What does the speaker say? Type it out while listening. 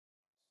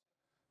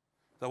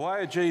The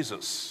way of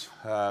Jesus.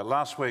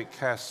 Last week,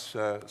 Cass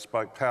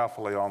spoke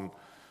powerfully on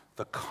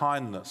the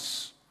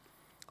kindness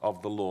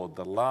of the Lord,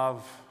 the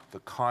love,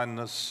 the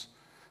kindness,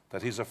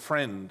 that he's a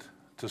friend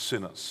to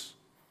sinners.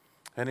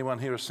 Anyone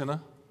here a sinner?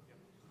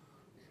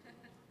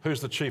 Who's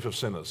the chief of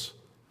sinners?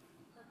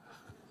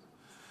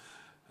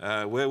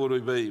 Where would we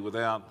be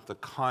without the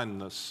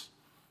kindness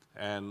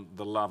and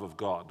the love of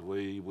God?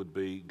 We would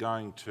be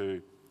going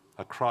to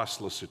a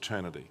Christless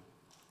eternity.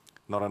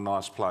 Not a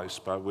nice place,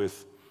 but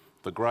with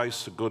the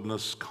grace, the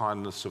goodness,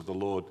 kindness of the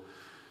Lord,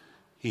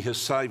 he has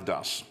saved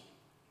us.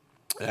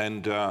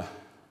 And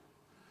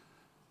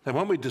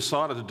when we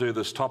decided to do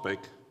this topic,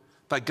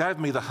 they gave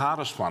me the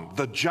hardest one,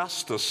 the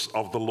justice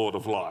of the Lord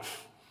of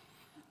life.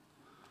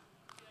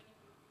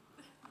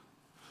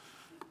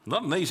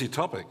 Not an easy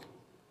topic,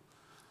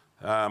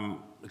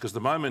 because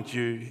the moment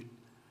you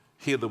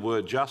hear the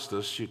word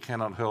justice, you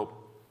cannot help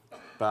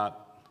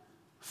but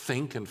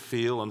think and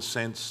feel and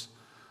sense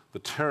the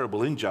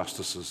terrible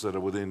injustices that are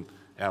within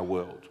our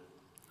world.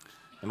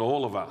 And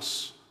all of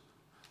us,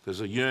 there's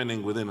a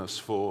yearning within us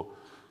for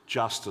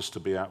justice to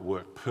be at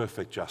work,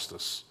 perfect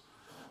justice.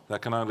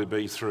 That can only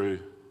be through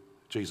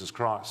Jesus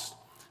Christ.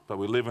 But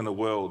we live in a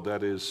world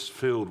that is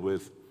filled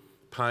with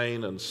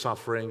pain and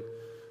suffering,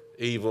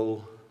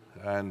 evil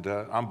and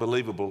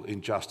unbelievable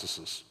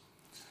injustices.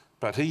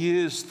 But he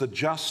is the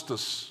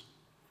justice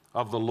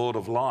of the Lord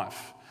of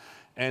life.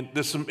 And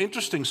there's some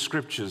interesting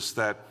scriptures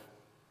that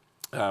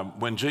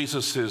when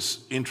Jesus is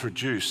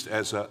introduced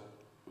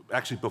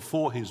actually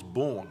before he's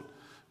born,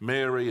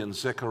 Mary and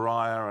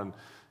Zechariah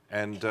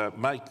and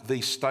make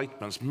these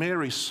statements.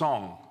 Mary's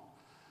song,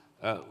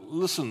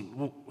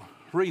 listen,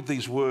 read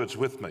these words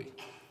with me.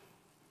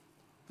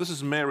 This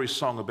is Mary's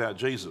song about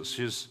Jesus.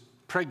 She's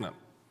pregnant,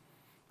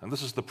 and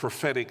this is the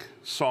prophetic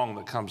song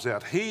that comes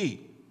out. He,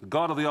 the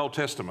God of the Old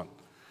Testament,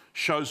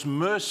 shows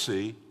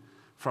mercy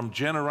from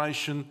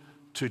generation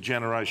to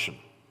generation.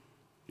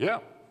 Yeah.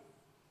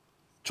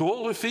 To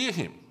all who fear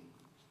him,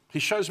 he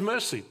shows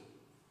mercy.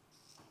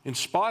 In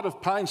spite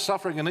of pain,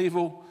 suffering and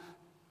evil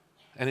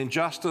and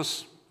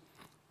injustice,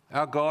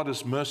 our God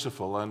is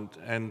merciful,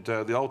 and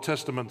the Old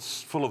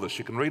Testament's full of this.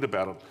 You can read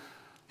about it.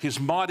 His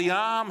mighty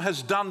arm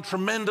has done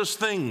tremendous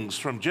things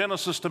from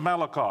Genesis to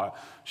Malachi.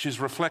 She's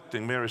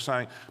reflecting, Mary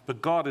saying,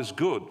 but God is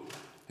good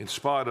in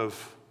spite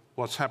of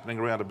what's happening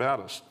around about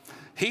us.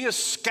 He has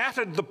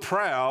scattered the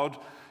proud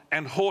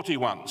and haughty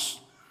ones.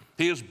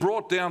 He has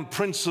brought down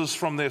princes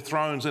from their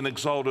thrones and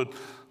exalted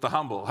the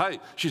humble. Hey,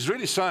 she's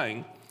really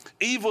saying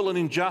evil and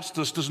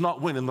injustice does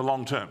not win in the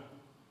long term.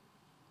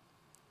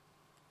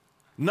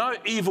 No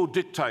evil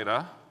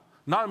dictator,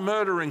 no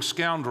murdering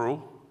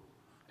scoundrel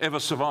ever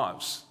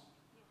survives.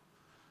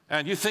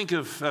 And you think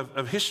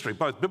of history,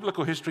 both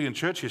biblical history and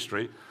church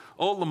history,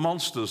 all the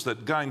monsters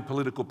that gain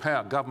political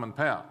power, government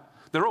power,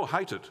 they're all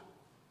hated.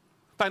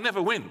 They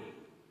never win.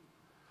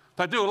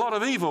 They do a lot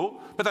of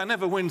evil, but they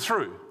never win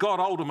through.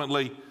 God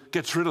ultimately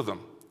gets rid of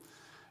them.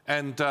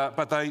 And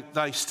but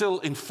they still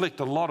inflict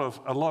a lot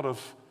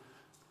of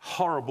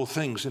horrible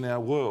things in our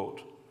world.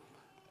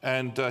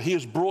 And he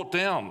has brought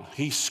down,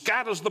 he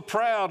scatters the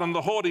proud and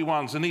the haughty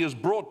ones, and he has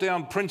brought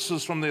down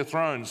princes from their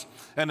thrones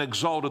and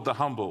exalted the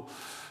humble.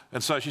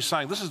 And so she's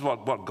saying this is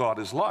what God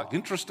is like.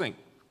 Interesting.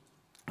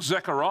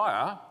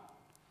 Zechariah,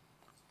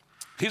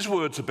 his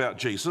words about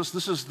Jesus,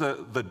 this is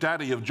the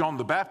daddy of John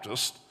the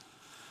Baptist.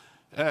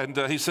 And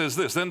he says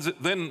this,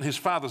 then his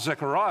father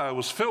Zechariah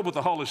was filled with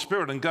the Holy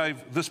Spirit and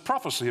gave this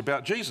prophecy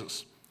about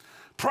Jesus.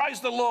 Praise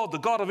the Lord, the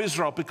God of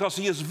Israel, because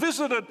he has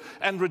visited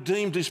and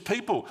redeemed his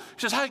people.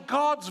 He says, hey,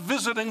 God's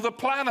visiting the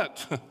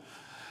planet.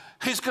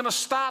 He's going to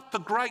start the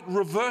great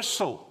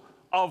reversal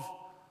of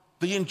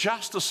the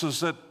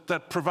injustices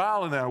that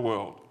prevail in our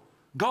world.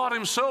 God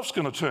himself's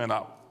going to turn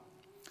up.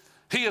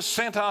 He has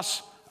sent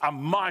us a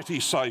mighty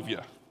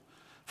Saviour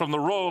from the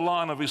royal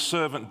line of his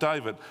servant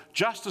David,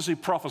 just as he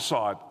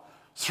prophesied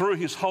through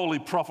his holy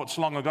prophets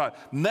long ago.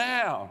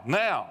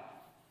 Now,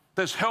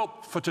 there's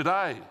help for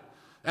today,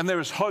 and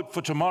there is hope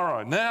for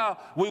tomorrow. Now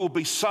we will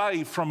be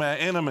saved from our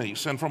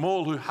enemies and from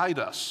all who hate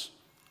us.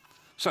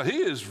 So he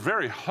is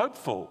very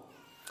hopeful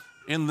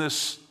in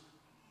this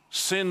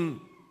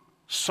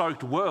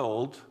sin-soaked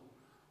world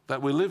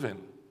that we live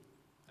in.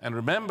 And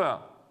remember,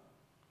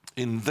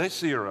 in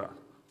this era,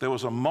 there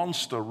was a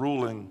monster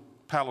ruling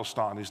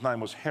Palestine. His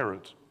name was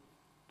Herod.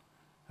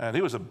 And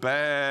he was a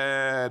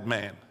bad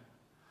man.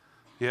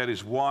 He had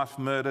his wife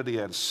murdered, he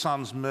had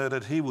sons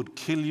murdered. He would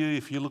kill you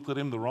if you looked at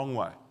him the wrong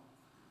way.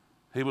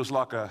 He was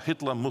like a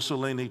Hitler,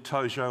 Mussolini,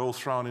 Tojo all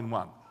thrown in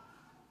one.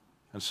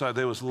 And so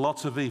there was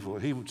lots of evil.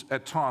 He would,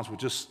 at times would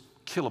just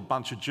kill a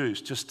bunch of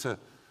Jews just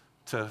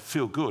to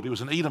feel good. He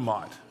was an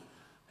Edomite.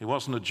 He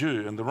wasn't a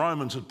Jew. And the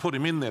Romans had put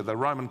him in there. The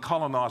Roman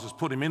colonizers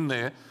put him in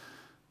there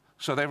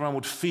so that everyone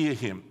would fear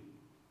him.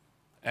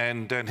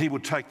 And he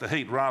would take the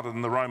heat rather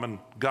than the Roman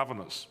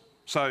governors.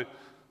 So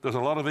there's a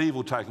lot of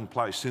evil taking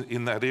place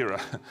in that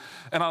era.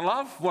 And I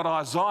love what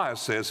Isaiah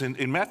says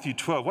in Matthew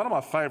 12, one of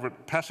my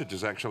favourite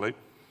passages actually.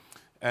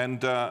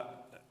 And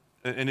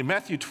in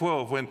Matthew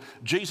 12, when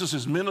Jesus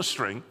is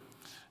ministering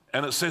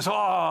And it says,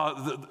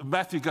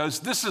 Matthew goes,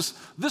 this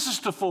is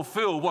to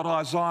fulfill what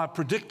Isaiah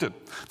predicted,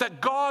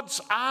 that God's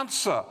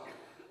answer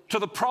to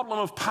the problem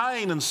of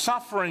pain and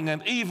suffering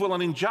and evil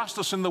and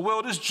injustice in the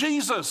world is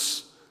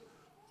Jesus.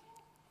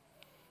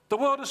 The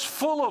world is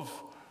full of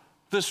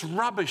this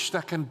rubbish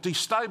that can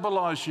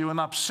destabilize you and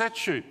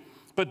upset you,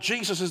 but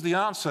Jesus is the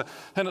answer.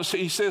 And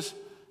he says,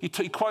 he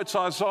quotes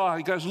Isaiah,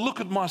 he goes, look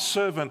at my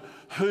servant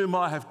whom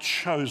I have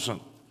chosen.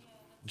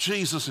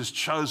 Jesus is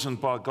chosen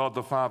by God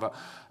the Father.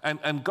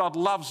 And God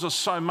loves us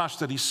so much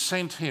that he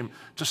sent him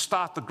to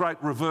start the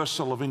great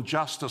reversal of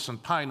injustice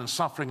and pain and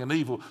suffering and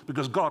evil,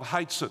 because God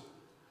hates it.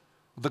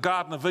 The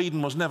Garden of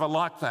Eden was never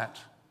like that.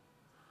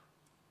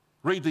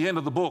 Read the end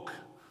of the book.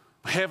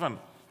 Heaven,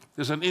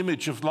 there's an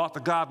image of like the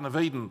Garden of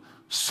Eden.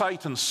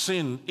 Satan,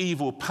 sin,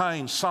 evil,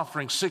 pain,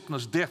 suffering,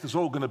 sickness, death is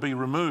all going to be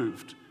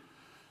removed.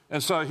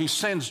 And so he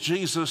sends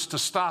Jesus to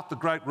start the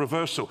great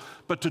reversal,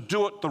 but to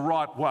do it the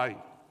right way,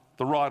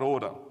 the right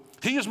order.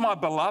 He is my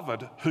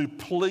beloved who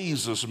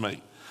pleases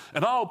me,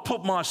 and I'll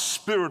put my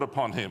spirit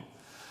upon him.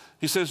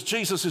 He says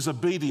Jesus is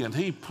obedient.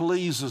 He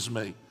pleases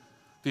me.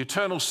 The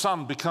eternal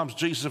Son becomes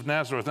Jesus of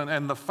Nazareth,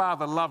 and the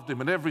Father loved him.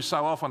 And every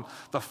so often,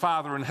 the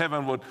Father in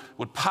heaven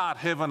would part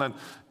heaven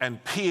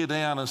and peer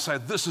down and say,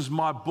 this is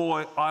my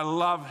boy, I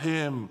love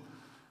him.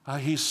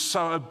 He's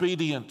so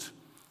obedient.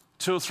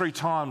 2 or 3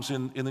 times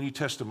in the New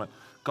Testament,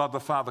 God the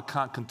Father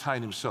can't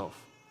contain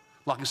himself.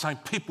 Like he's saying,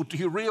 people, do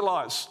you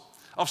realize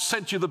I've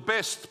sent you the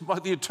best,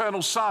 the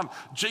eternal Son,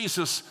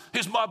 Jesus.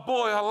 He's my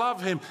boy, I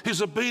love him.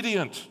 He's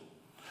obedient.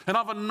 And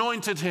I've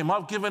anointed him.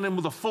 I've given him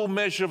with a full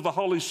measure of the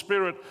Holy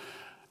Spirit.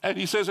 And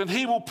he says, and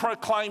he will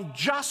proclaim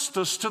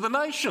justice to the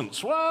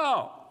nations.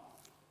 Wow.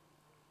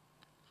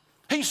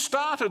 He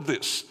started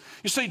this.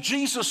 You see,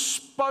 Jesus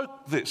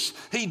spoke this.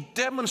 He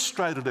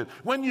demonstrated it.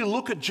 When you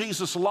look at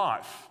Jesus'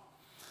 life,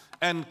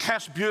 and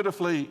Cass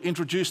beautifully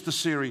introduced the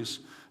series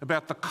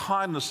about the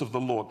kindness of the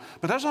Lord.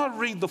 But as I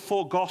read the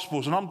 4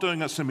 Gospels, and I'm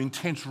doing some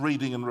intense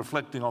reading and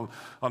reflecting on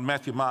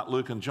Matthew, Mark,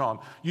 Luke, and John,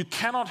 you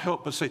cannot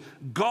help but see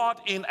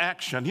God in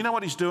action. You know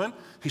what he's doing?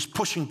 He's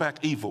pushing back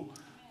evil.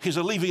 He's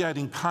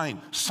alleviating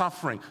pain,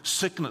 suffering,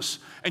 sickness.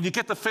 And you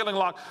get the feeling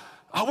like,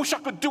 I wish I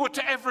could do it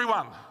to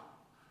everyone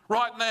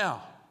right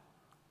now.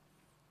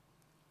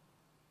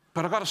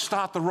 But I've got to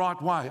start the right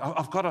way.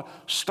 I've got to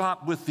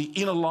start with the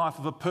inner life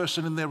of a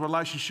person in their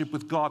relationship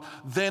with God.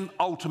 Then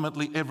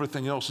ultimately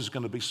everything else is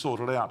going to be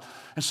sorted out.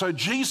 And so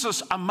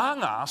Jesus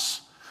among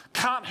us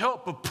can't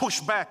help but push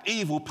back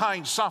evil,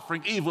 pain,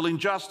 suffering, evil,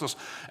 injustice.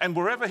 And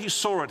wherever he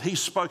saw it, he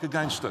spoke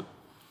against it.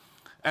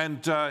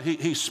 And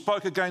he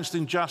spoke against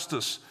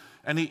injustice.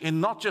 And he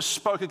not just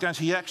spoke against,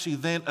 he actually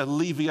then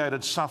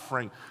alleviated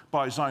suffering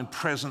by his own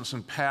presence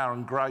and power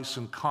and grace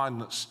and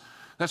kindness.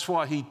 That's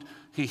why he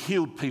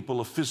healed people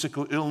of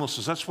physical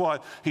illnesses. That's why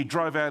he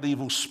drove out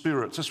evil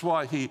spirits. That's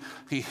why he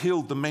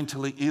healed the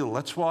mentally ill.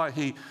 That's why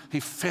he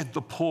fed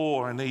the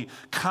poor and he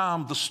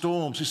calmed the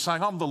storms. He's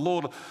saying, I'm the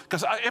Lord.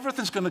 Because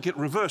everything's going to get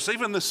reversed.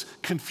 Even this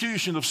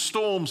confusion of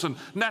storms and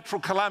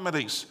natural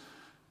calamities.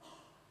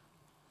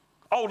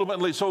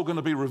 Ultimately, it's all going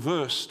to be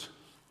reversed.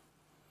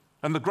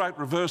 And the great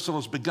reversal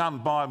has begun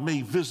by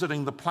me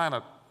visiting the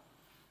planet.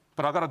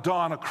 But I've got to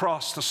die on a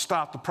cross to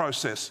start the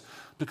process,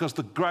 because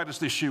the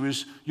greatest issue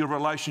is your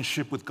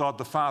relationship with God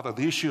the Father.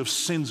 The issue of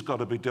sin's got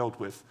to be dealt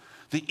with.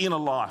 The inner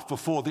life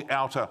before the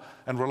outer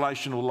and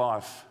relational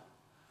life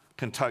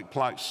can take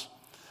place.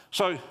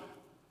 So,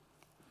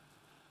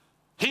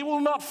 he will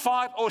not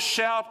fight or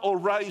shout or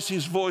raise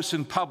his voice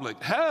in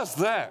public. How's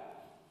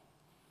that?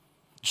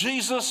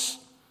 Jesus,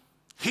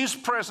 his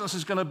presence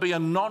is going to be a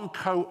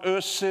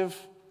non-coercive,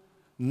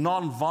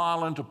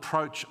 non-violent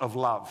approach of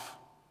love.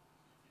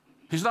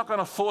 He's not going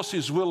to force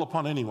his will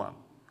upon anyone.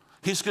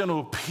 He's going to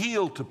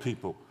appeal to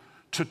people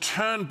to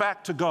turn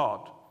back to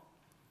God,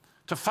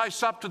 to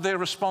face up to their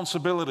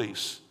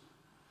responsibilities,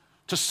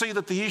 to see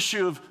that the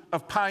issue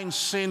of pain,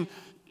 sin,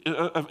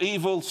 of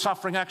evil,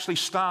 suffering actually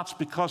starts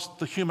because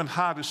the human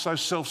heart is so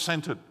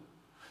self-centered.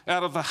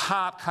 Out of the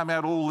heart come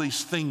out all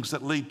these things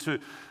that lead to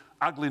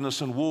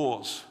ugliness and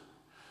wars.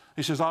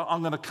 He says,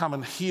 I'm going to come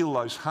and heal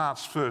those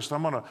hearts first.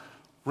 I'm going to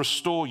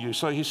restore you.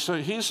 So he's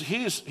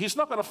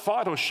not going to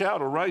fight or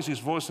shout or raise his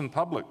voice in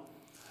public.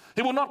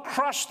 He will not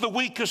crush the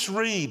weakest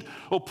reed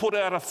or put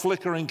out a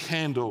flickering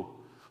candle.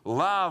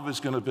 Love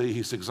is going to be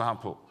his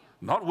example.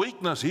 Not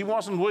weakness. He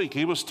wasn't weak.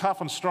 He was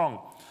tough and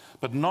strong.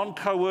 But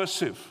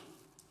non-coercive,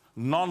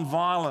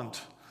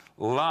 non-violent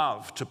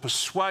love to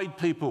persuade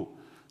people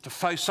to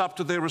face up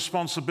to their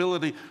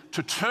responsibility,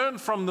 to turn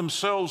from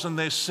themselves and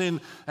their sin,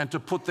 and to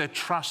put their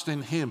trust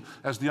in him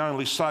as the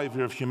only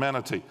saviour of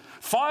humanity.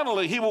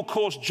 Finally, he will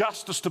cause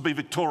justice to be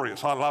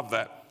victorious. I love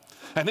that.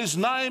 And his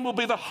name will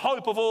be the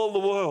hope of all the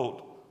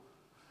world.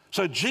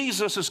 So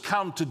Jesus has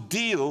come to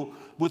deal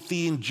with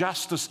the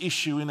injustice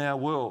issue in our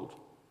world.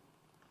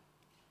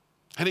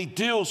 And he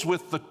deals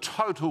with the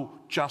total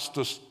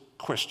justice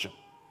question.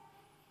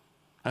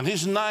 And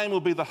his name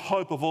will be the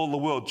hope of all the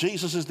world.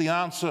 Jesus is the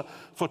answer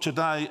for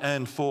today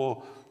and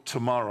for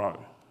tomorrow.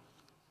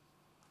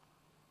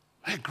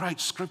 They're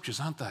great scriptures,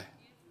 aren't they?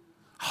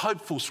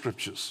 hopeful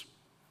scriptures.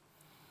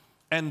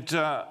 And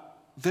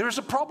there is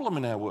a problem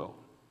in our world.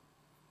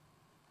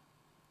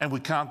 And we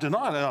can't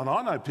deny it. And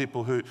I know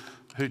people who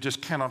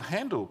just cannot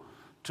handle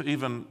to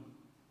even,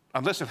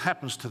 unless it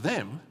happens to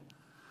them,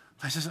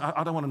 they say,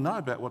 I don't want to know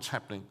about what's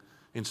happening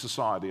in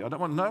society. I don't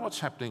want to know what's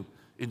happening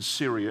in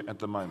Syria at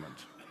the moment.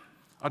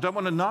 I don't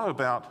want to know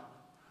about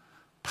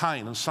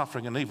pain and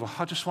suffering and evil.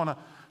 I just want to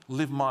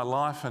live my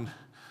life and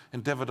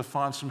endeavour to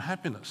find some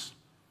happiness.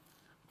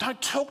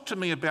 Don't talk to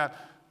me about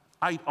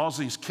 8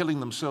 Aussies killing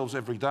themselves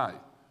every day,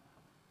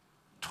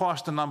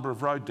 twice the number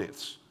of road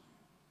deaths.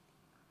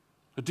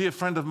 A dear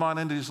friend of mine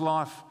ended his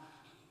life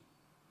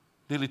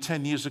nearly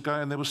 10 years ago,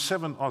 and there were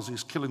 7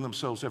 Aussies killing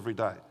themselves every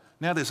day.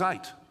 Now there's 8.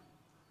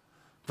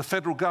 The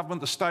federal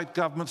government, the state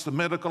governments, the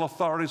medical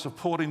authorities have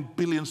poured in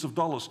billions of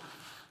dollars.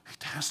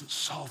 It hasn't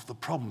solved the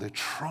problem. They're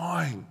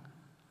trying.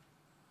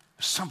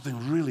 There's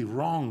something really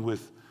wrong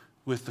with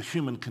the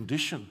human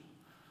condition.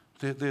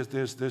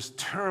 There's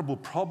terrible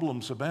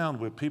problems abound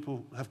where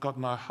people have got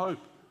no hope.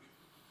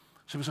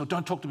 So we say,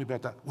 don't talk to me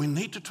about that. We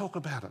need to talk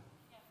about it.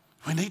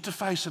 We need to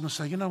face it and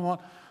say, you know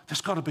what?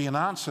 There's got to be an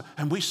answer.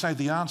 And we say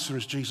the answer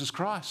is Jesus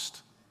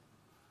Christ.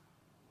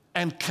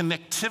 And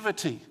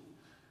connectivity,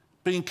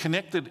 being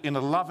connected in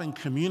a loving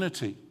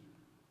community.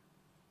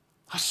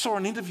 I saw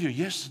an interview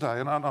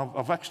yesterday, and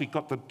I've actually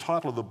got the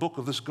title of the book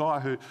of this guy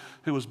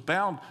who was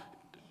bound,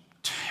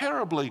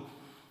 terribly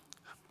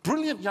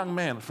brilliant young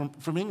man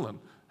from England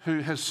who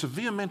has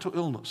severe mental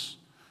illness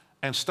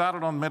and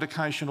started on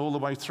medication all the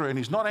way through. And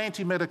he's not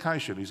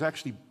anti-medication. He's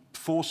actually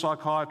for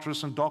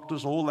psychiatrists and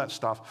doctors, all that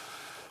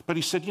stuff. But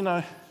he said, you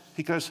know,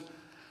 he goes,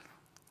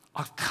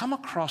 I've come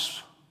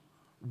across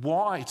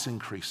why it's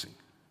increasing.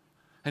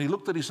 And he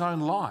looked at his own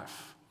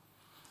life.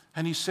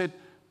 And he said,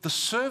 the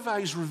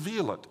surveys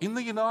reveal it. In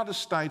the United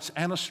States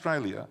and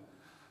Australia,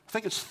 I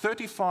think it's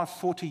 35,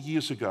 40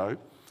 years ago,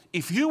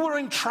 if you were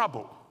in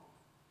trouble,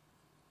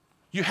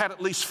 you had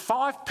at least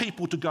 5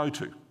 people to go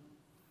to.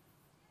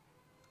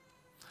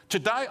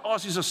 Today,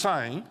 Aussies are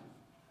saying,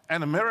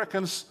 and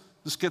Americans,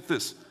 let's get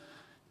this,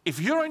 if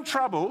you're in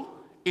trouble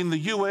in the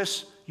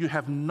US, you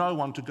have no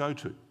one to go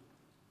to.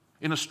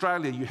 In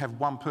Australia, you have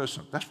 1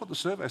 person. That's what the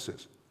survey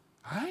says.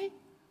 Hey?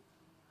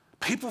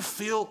 People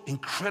feel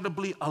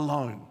incredibly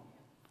alone.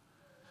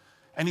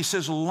 And he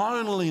says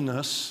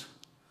loneliness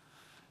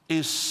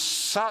is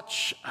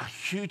such a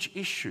huge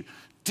issue.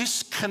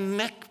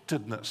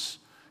 Disconnectedness.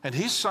 And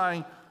he's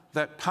saying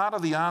that part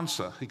of the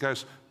answer, he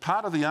goes,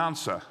 part of the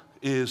answer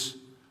is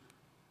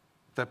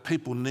that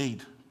people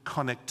need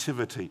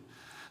connectivity.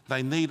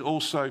 They need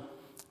also,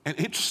 and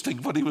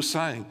interesting what he was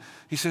saying,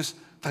 he says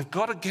they've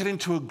got to get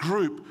into a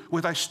group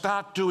where they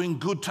start doing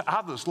good to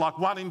others, like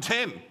 1 in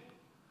 10.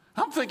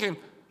 I'm thinking,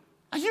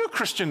 are you a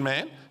Christian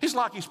man? He's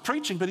like he's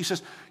preaching, but he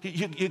says,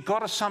 you've got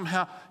to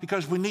somehow, he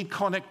goes, we need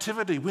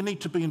connectivity. We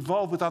need to be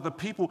involved with other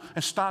people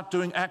and start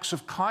doing acts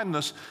of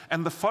kindness,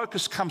 and the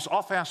focus comes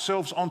off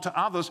ourselves onto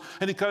others.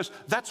 And he goes,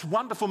 that's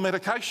wonderful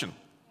medication.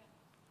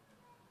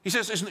 He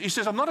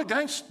says, I'm not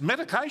against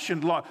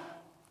medication like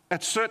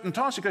at certain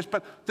times. He goes,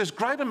 but there's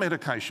greater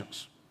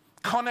medications.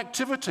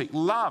 Connectivity,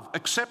 love,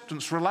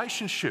 acceptance,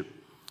 relationship.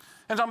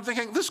 And I'm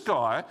thinking, this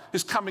guy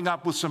is coming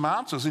up with some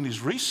answers in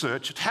his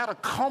research how to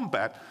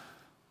combat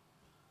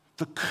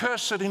the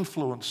cursed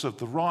influence of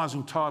the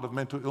rising tide of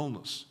mental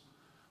illness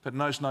that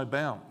knows no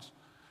bounds,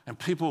 and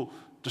people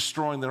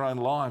destroying their own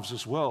lives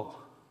as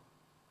well.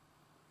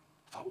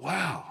 I thought,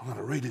 wow, I'm going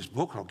to read his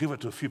book. I'll give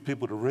it to a few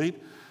people to read,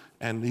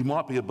 and he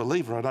might be a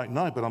believer, I don't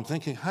know, but I'm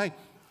thinking, hey,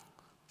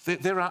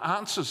 there are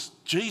answers.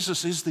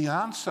 Jesus is the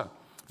answer.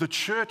 The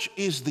church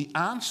is the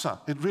answer.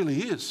 It really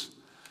is.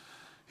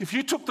 If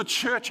you took the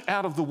church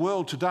out of the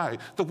world today,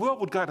 the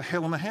world would go to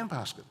hell in a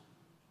handbasket.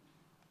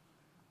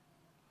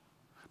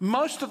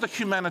 Most of the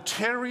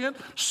humanitarian,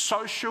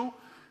 social,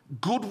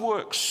 good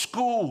work,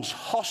 schools,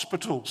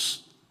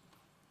 hospitals,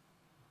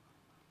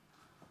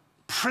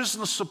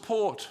 prisoner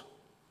support,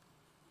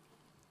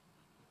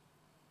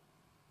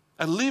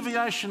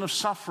 alleviation of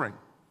suffering,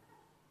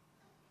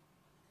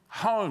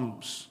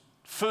 homes,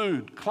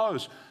 food,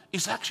 clothes,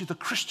 is actually the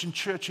Christian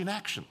church in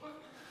action.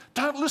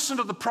 Don't listen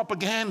to the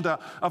propaganda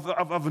of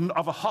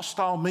a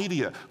hostile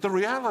media. The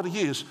reality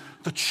is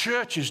the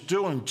church is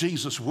doing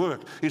Jesus'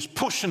 work, is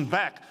pushing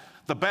back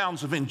the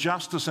bounds of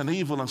injustice and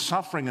evil and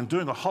suffering and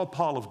doing a whole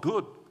pile of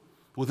good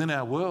within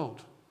our world.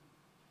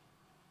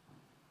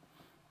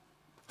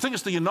 The thing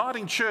is, the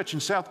Uniting Church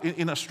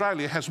in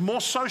Australia has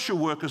more social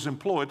workers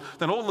employed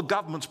than all the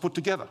governments put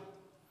together.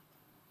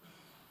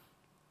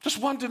 Just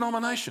one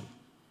denomination.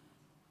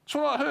 That's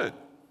what I heard.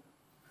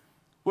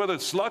 Whether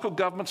it's local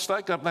government,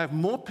 state government, they have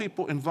more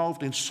people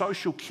involved in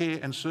social care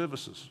and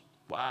services.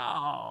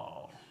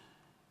 Wow.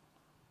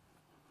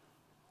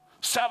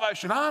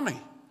 Salvation Army.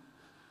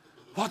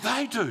 What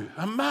they do,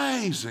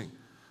 amazing.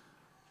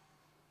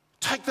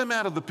 Take them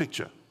out of the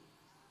picture.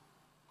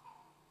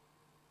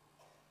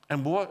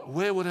 And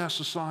where would our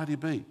society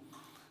be?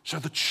 So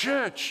the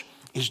church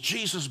is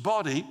Jesus'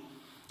 body,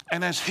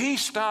 and as he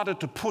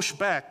started to push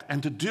back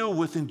and to deal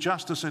with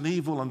injustice and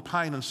evil and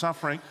pain and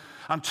suffering,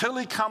 Until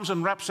he comes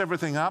and wraps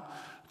everything up,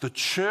 the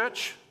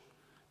church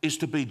is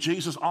to be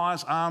Jesus'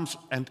 eyes, arms,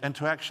 and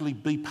to actually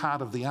be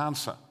part of the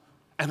answer.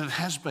 And it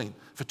has been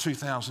for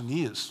 2,000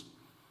 years.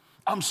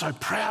 I'm so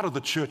proud of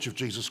the church of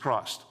Jesus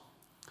Christ.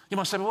 You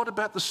might say, well, what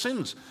about the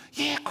sins?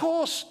 Yeah, of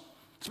course.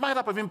 It's made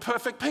up of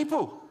imperfect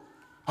people.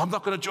 I'm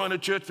not going to join a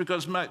church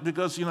because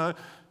you know,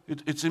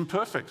 it's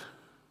imperfect.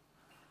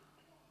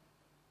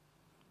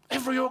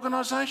 Every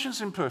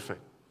organisation's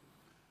imperfect.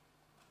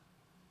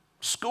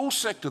 School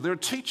sector, there are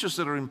teachers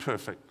that are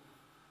imperfect.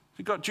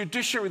 You've got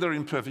judiciary that are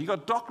imperfect. You've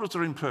got doctors that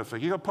are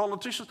imperfect. You've got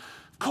politicians.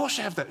 Of course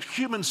you have that.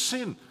 Human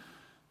sin.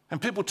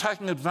 And people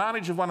taking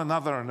advantage of one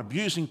another and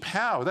abusing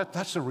power.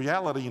 That's a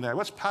reality, you know.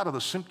 That's part of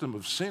the symptom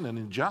of sin and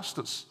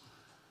injustice.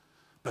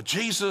 But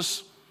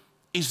Jesus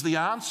is the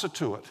answer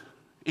to it.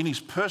 In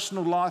his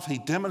personal life, he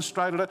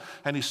demonstrated it.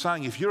 And he's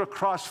saying, if you're a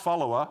Christ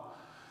follower,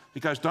 he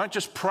goes, don't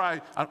just pray,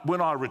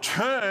 when I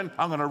return,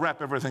 I'm going to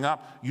wrap everything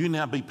up. You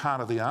now be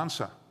part of the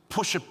answer.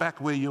 Push it back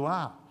where you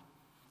are,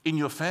 in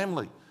your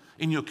family,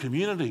 in your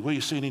community, where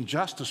you see an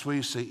injustice, where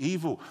you see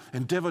evil.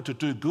 Endeavour to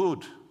do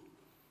good.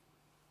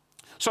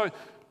 So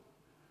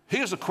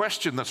here's a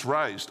question that's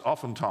raised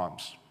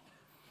oftentimes.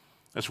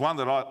 It's one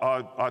that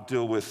I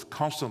deal with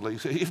constantly.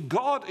 If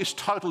God is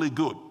totally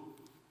good,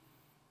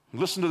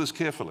 listen to this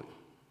carefully,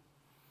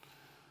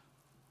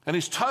 and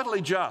he's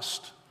totally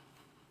just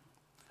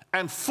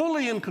and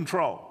fully in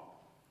control,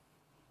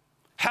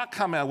 how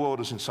come our world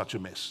is in such a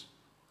mess?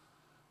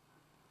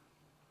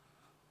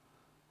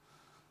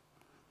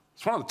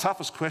 It's one of the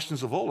toughest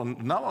questions of all,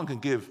 and no one can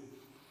give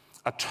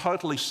a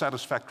totally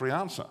satisfactory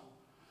answer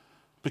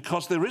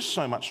because there is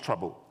so much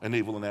trouble and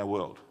evil in our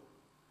world.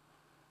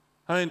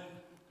 I mean,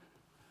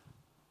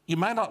 you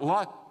may not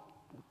like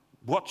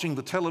watching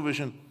the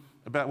television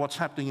about what's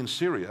happening in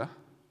Syria,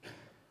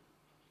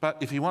 but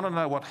if you want to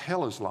know what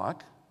hell is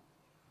like,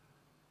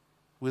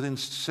 within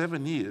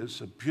 7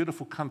 years, a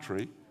beautiful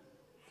country,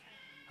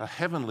 a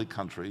heavenly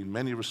country in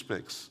many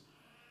respects,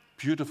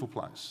 beautiful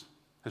place,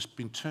 has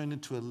been turned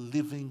into a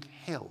living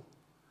hell.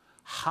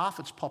 Half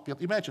its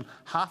population, imagine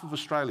half of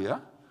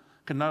Australia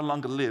can no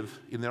longer live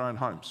in their own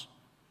homes.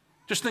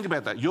 Just think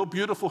about that. Your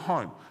beautiful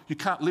home, you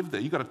can't live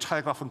there. You've got to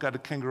take off and go to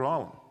Kangaroo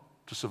Island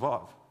to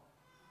survive.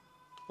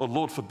 Or,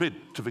 Lord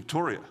forbid, to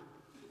Victoria.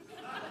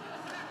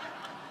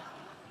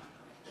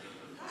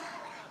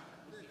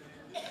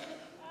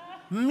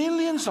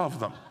 Millions of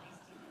them.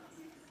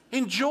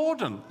 In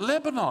Jordan,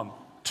 Lebanon,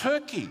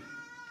 Turkey,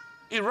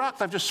 Iraq,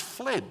 they've just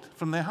fled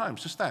from their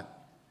homes, just that.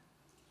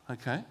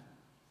 Okay?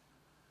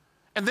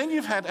 And then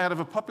you've had, out of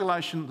a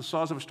population the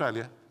size of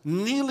Australia,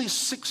 nearly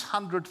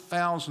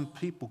 600,000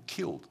 people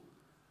killed.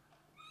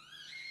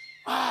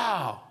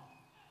 Wow!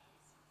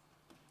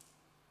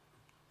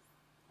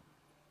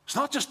 It's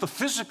not just the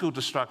physical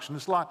destruction,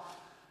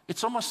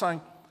 it's almost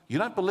saying, you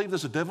don't believe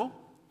there's a devil?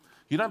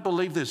 You don't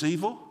believe there's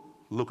evil?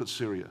 Look at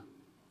Syria.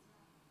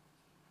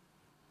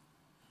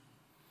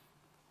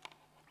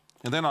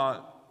 And then I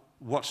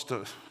watch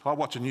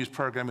a news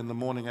program in the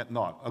morning at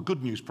night, a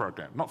good news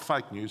program, not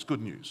fake news,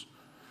 good news.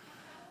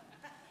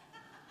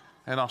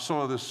 And I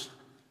saw this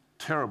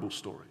terrible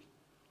story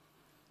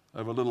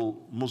of a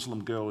little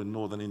Muslim girl in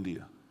northern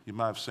India. You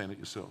may have seen it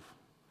yourself.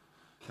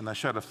 And they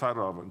showed a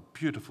photo of her,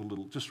 beautiful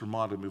little, just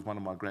reminded me of one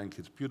of my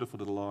grandkids, beautiful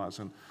little eyes.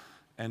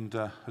 And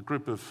a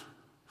group of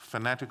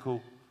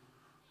fanatical,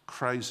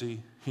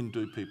 crazy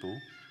Hindu people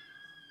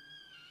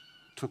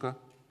took her,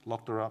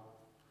 locked her up,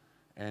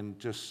 and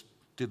just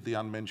did the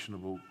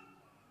unmentionable,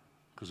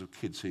 because of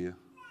kids here,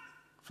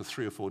 for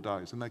 3 or 4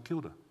 days, and they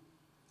killed her.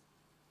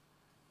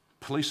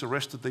 Police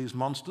arrested these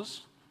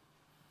monsters.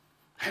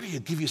 How do you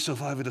give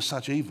yourself over to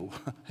such evil?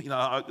 You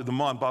know, the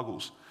mind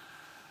boggles.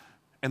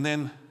 And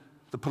then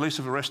the police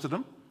have arrested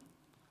them,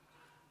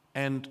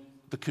 and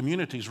the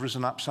community's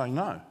risen up saying,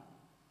 no,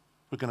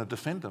 we're going to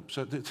defend them.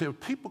 So there are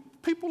people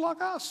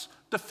like us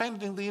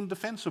defending the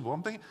indefensible.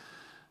 I'm thinking,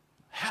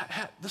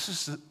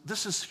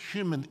 this is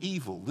human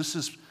evil. This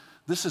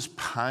is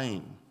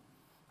pain.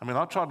 I mean,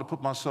 I tried to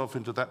put myself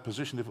into that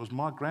position. If it was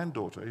my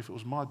granddaughter, if it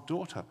was my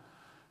daughter,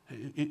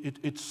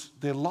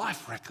 they're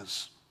life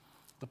wreckers.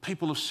 The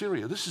people of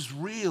Syria. This is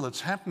real.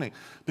 It's happening.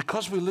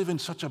 Because we live in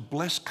such a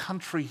blessed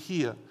country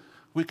here,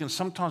 we can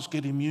sometimes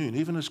get immune,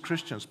 even as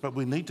Christians, but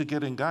we need to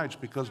get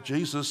engaged because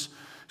Jesus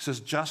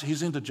says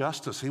he's into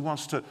justice. He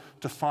wants to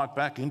fight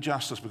back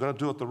injustice. We've got to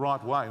do it the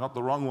right way, not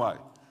the wrong way.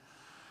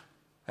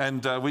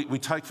 And we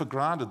take for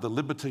granted the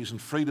liberties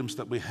and freedoms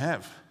that we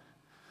have.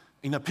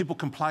 You know, people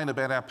complain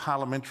about our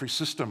parliamentary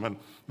system and,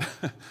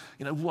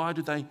 you know, why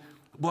do they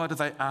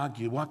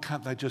argue? Why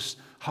can't they just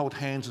hold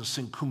hands and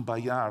sing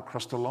Kumbaya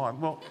across the line?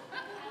 Well,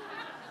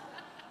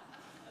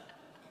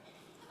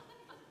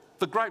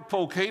 the great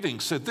Paul Keating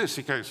said this.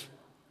 He goes,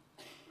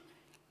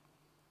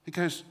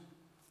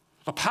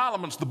 the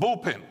Parliament's the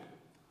bullpen.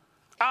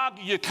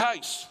 Argue your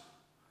case.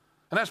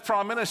 And as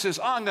Prime Minister says,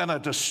 I'm going to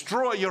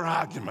destroy your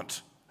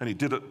argument. And he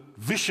did it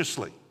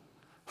viciously.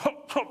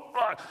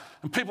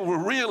 And people were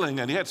reeling,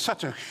 and he had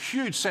such a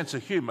huge sense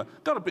of humour.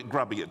 Got a bit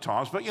grubby at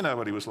times, but you know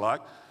what he was like.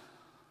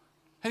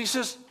 And he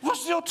says,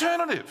 what's the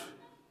alternative?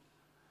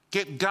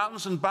 Get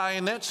guns and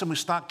bayonets and we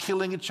start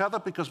killing each other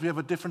because we have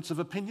a difference of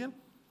opinion?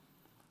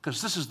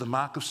 Because this is the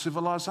mark of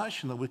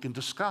civilization, that we can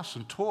discuss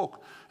and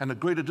talk and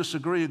agree to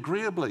disagree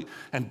agreeably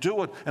and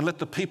do it and let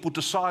the people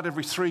decide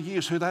every 3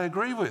 years who they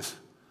agree with.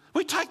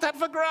 We take that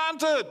for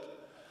granted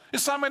in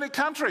so many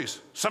countries.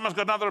 Someone's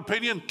got another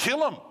opinion, kill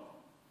them.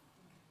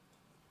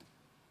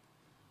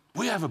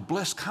 We have a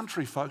blessed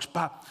country, folks,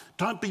 but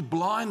don't be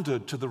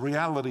blinded to the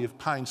reality of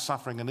pain,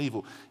 suffering and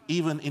evil,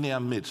 even in our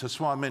midst. That's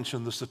why I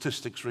mentioned the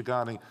statistics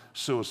regarding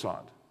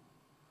suicide.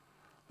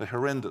 They're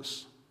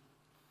horrendous.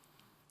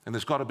 And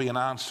there's got to be an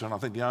answer, and I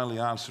think the only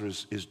answer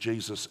is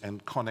Jesus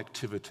and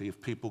connectivity, of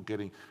people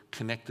getting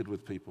connected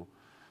with people.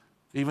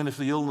 Even if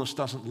the illness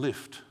doesn't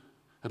lift,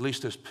 at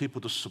least there's people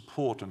to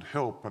support and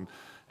help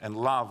and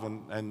love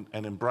and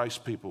embrace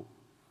people.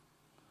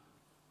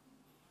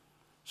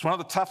 It's one of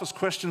the toughest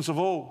questions of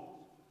all.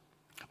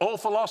 All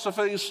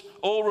philosophies,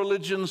 all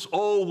religions,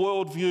 all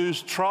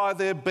worldviews try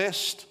their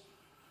best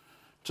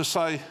to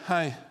say,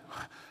 hey,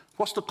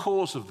 what's the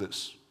cause of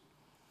this?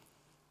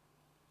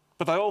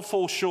 But they all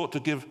fall short to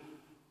give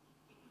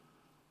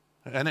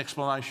an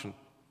explanation.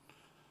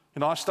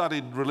 You know, I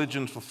studied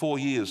religion for 4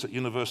 years at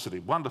university.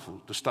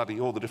 Wonderful to study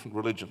all the different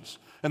religions.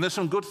 And there's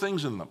some good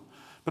things in them.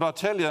 But I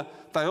tell you,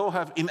 they all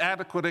have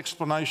inadequate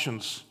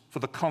explanations for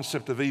the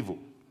concept of evil.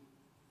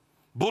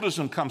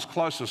 Buddhism comes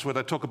closest, where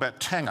they talk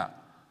about Tanga.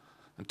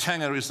 And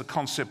Tanga is the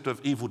concept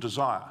of evil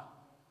desire.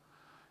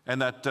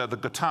 And that the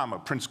Gautama,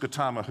 Prince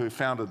Gautama, who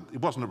founded,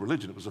 it wasn't a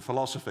religion, it was a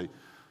philosophy,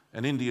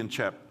 an Indian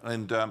chap.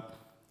 And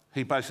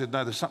he basically said,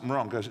 no, there's something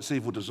wrong. He goes, it's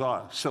evil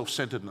desire,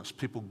 self-centeredness,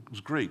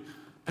 people's greed.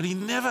 But he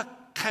never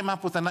came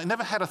up with, he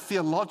never had a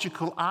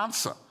theological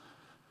answer.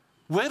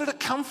 Where did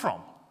it come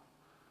from?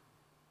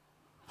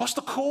 What's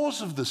the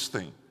cause of this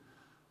thing?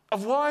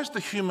 Of why is the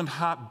human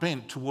heart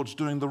bent towards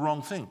doing the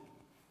wrong thing?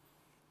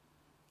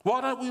 Why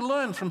don't we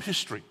learn from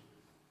history?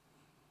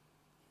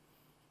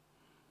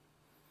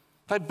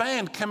 They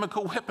banned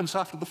chemical weapons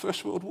after the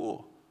First World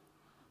War,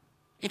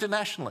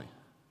 internationally.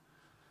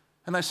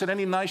 And they said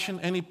any nation,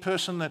 any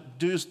person that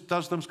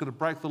does them is going to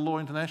break the law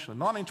internationally. In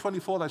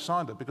 1924 they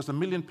signed it because 1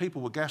 million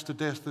people were gassed to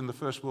death in the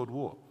First World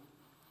War.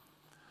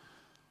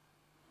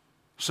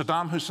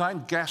 Saddam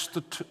Hussein gassed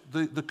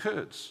the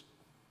Kurds,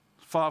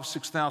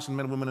 6,000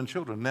 men, women and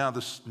children. Now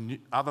this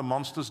other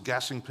monsters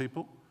gassing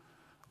people.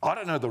 I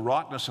don't know the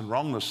rightness and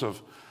wrongness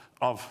of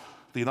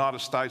the United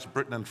States,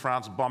 Britain and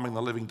France bombing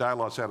the living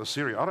daylights out of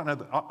Syria. I don't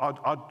know.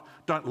 I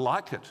don't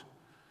like it.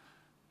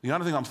 The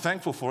only thing I'm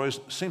thankful for is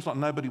it seems like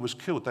nobody was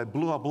killed. They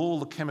blew up all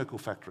the chemical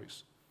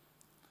factories.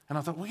 And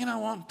I thought, well, you know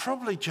what,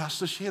 probably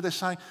justice here. They're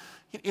saying,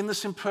 in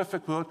this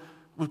imperfect world,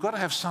 we've got to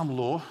have some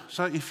law.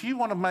 So if you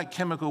want to make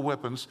chemical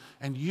weapons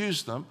and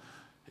use them,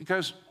 it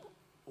goes,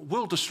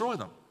 we'll destroy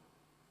them.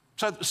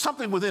 So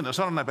something within us,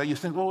 I don't know about you,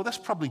 think, well, that's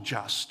probably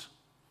just.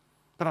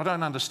 But I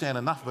don't understand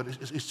enough of it.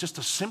 It's just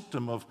a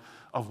symptom of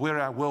where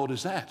our world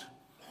is at.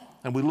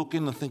 And we look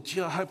in and think, gee,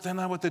 I hope they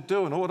know what they're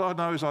doing. All I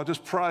know is I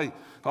just pray.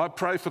 I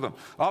pray for them.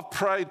 I've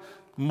prayed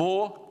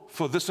more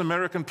for this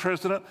American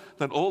president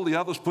than all the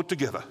others put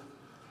together.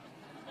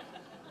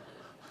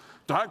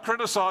 Don't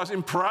criticise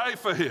him, pray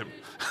for him.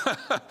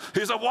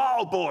 He's a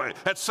wild boy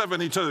at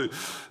 72.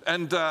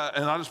 And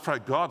I just pray,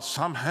 God,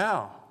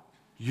 somehow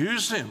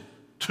use him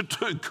to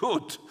do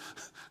good,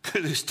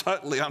 because he's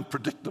totally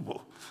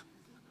unpredictable.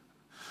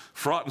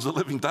 Frightens the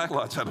living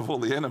daylights out of all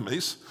the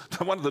enemies.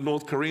 No wonder the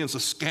North Koreans are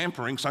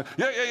scampering, saying,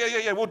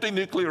 yeah, we'll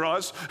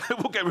denuclearise,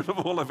 we'll get rid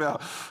of all of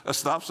our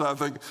stuff. So I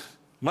think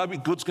maybe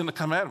good's going to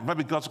come out.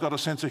 Maybe God's got a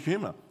sense of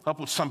humour. I'll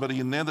put somebody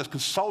in there that can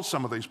solve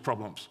some of these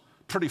problems.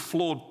 Pretty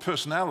flawed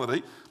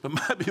personality, but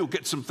maybe he'll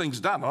get some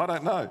things done. I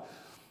don't know.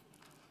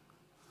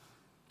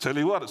 Tell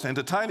you what, it's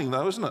entertaining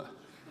though, isn't it?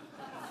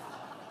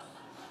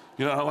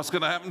 You know what's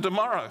going to happen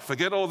tomorrow.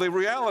 Forget all the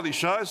reality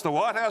shows. The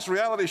White House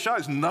reality show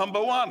is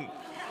 #1.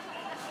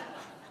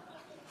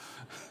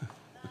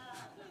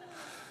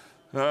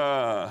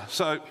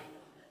 So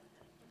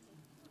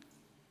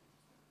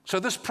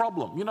this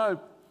problem, you know,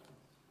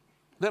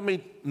 let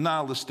me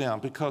nail this down,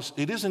 because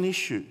it is an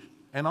issue.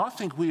 And I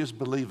think we as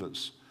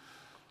believers,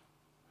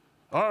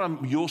 I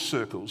don't know your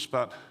circles,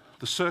 but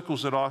the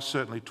circles that I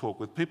certainly talk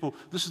with, people,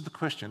 this is the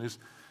question, is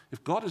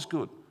if God is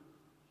good,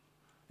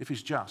 if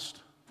he's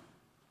just,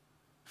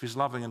 if he's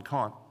loving and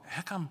kind,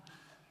 how come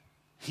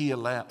he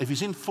allows, if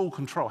he's in full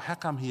control, how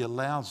come he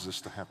allows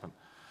this to happen?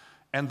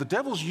 And the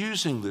devil's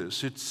using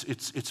this.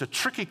 It's a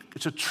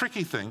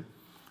tricky thing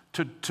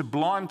to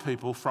blind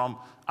people from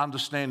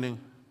understanding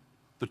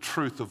the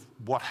truth of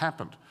what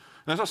happened.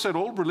 And as I said,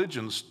 all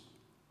religions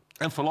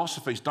and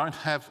philosophies don't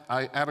have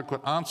an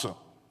adequate answer.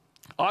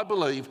 I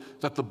believe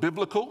that the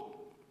biblical,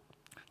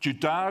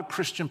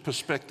 Judeo-Christian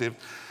perspective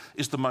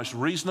is the most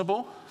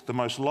reasonable, the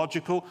most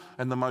logical,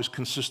 and the most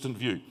consistent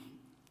view.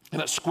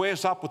 And it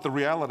squares up with the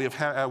reality of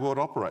how our world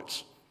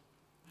operates.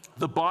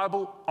 The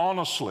Bible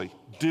honestly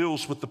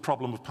deals with the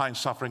problem of pain,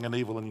 suffering, and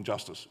evil and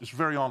injustice. It's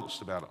very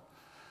honest about it.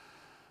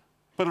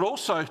 But it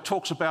also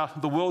talks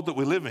about the world that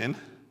we live in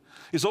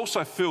is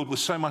also filled with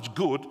so much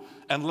good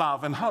and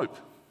love and hope.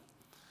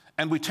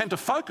 And we tend to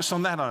focus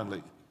on that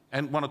only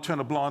and want to turn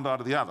a blind eye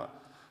to the other.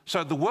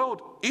 So the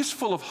world is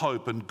full of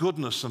hope and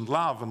goodness and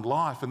love and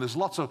life, and there's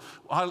lots of,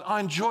 I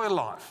enjoy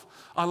life.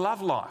 I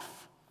love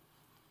life.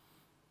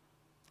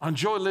 I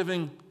enjoy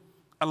living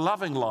a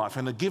loving life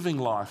and a giving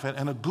life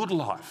and a good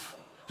life.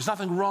 There's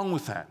nothing wrong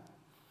with that.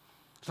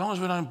 As long as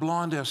we don't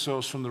blind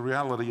ourselves from the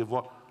reality of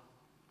what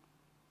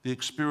the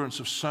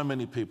experience of so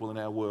many people in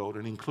our world,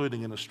 and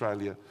including in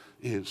Australia,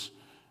 is.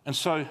 And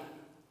so,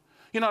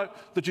 you know,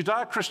 the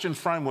Judeo-Christian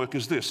framework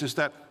is this, is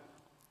that,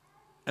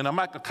 and I'll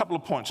make a couple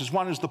of points.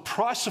 One is the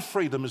price of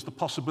freedom is the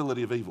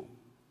possibility of evil.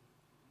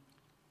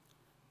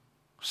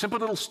 Simple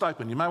little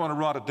statement, you may want to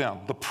write it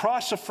down. The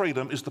price of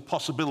freedom is the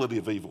possibility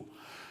of evil.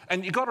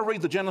 And you've got to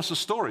read the Genesis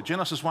story,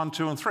 Genesis 1,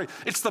 2 and 3.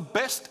 It's the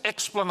best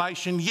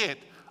explanation yet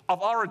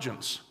of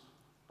origins.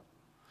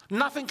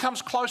 Nothing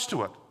comes close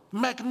to it.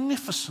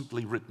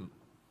 Magnificently written.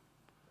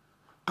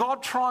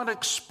 God trying to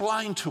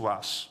explain to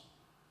us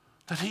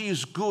that he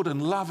is good and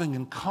loving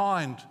and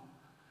kind,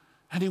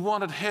 and he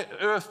wanted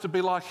earth to be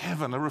like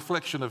heaven, a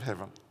reflection of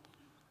heaven.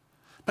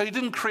 But he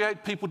didn't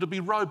create people to be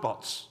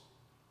robots.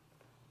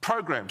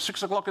 Program,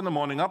 6 o'clock in the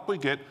morning, up we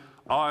get,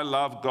 I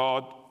love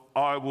God,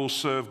 I will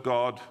serve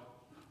God,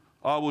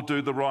 I will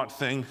do the right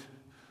thing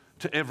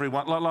to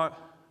everyone.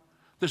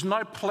 There's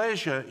no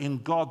pleasure in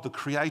God, the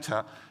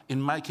Creator,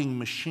 in making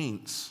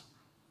machines.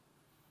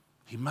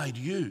 He made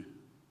you,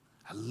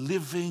 a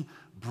living,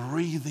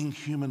 breathing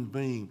human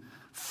being,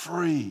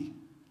 free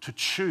to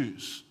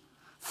choose,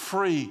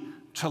 free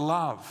to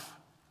love.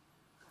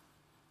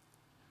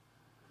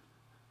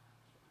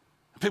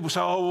 People say,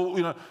 oh, well,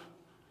 you know,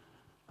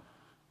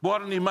 why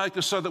didn't he make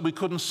us so that we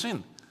couldn't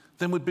sin?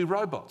 Then we'd be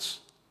robots.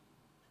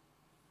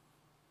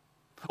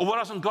 Or why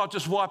doesn't God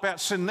just wipe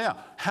out sin now?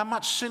 How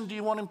much sin do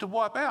you want him to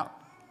wipe out?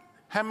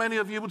 How many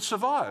of you would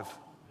survive?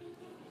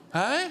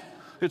 Hey?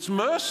 It's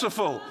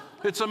merciful.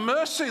 It's a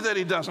mercy that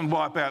he doesn't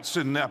wipe out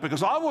sin now,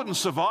 because I wouldn't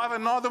survive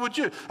and neither would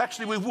you.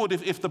 Actually, we would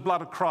if the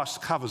blood of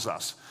Christ covers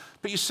us.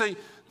 But you see,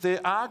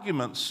 they're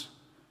arguments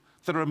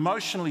that are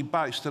emotionally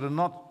based, that are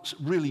not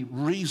really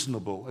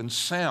reasonable and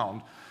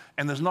sound,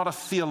 and there's not a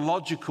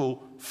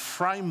theological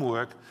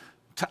framework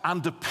to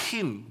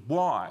underpin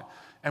why.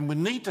 And we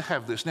need to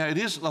have this. Now, it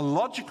is a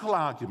logical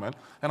argument,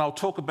 and I'll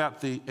talk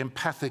about the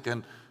empathic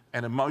and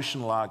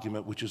emotional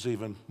argument, which is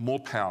even more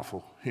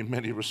powerful in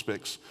many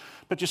respects.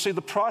 But you see,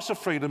 the price of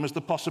freedom is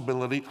the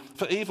possibility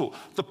for evil.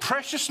 The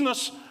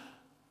preciousness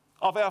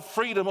of our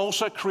freedom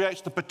also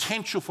creates the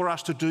potential for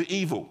us to do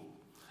evil.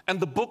 And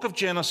the book of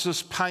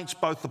Genesis paints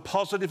both the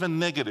positive and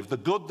negative, the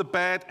good, the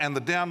bad, and the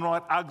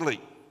downright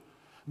ugly.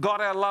 God,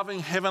 our loving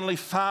Heavenly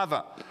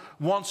Father,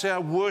 wants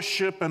our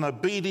worship and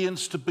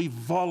obedience to be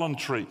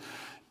voluntary,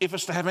 if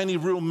it's to have any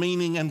real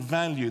meaning and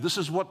value. This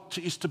is what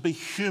is to be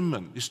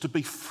human, is to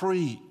be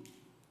free.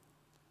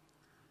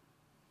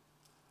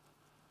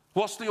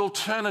 What's the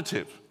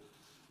alternative?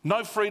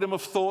 No freedom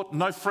of thought,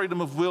 no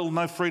freedom of will,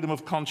 no freedom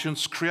of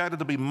conscience, created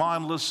to be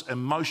mindless,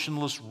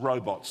 emotionless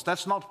robots.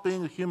 That's not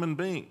being a human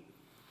being.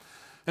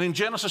 And in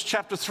Genesis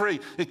chapter 3,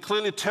 it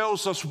clearly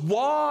tells us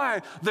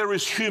why there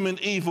is human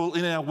evil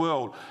in our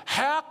world.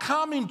 How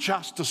come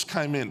injustice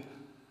came in?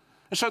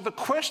 And so the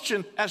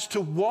question as to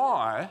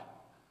why,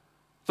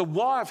 the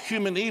why of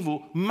human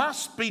evil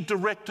must be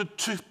directed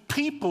to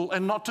people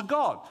and not to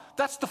God.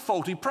 That's the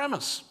faulty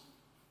premise.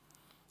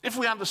 If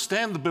we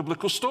understand the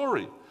biblical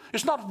story,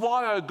 it's not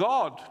why, oh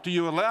God, do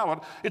you allow it?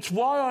 It's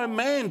why, oh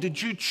man,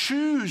 did you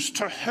choose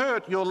to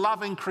hurt your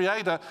loving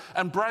Creator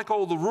and break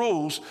all the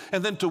rules,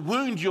 and then to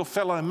wound your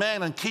fellow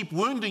man and keep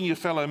wounding your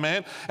fellow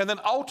man, and then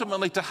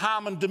ultimately to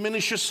harm and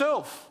diminish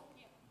yourself?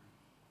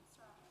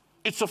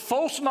 It's a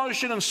false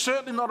notion, and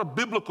certainly not a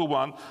biblical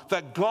one,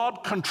 that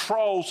God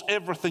controls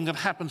everything that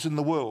happens in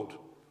the world.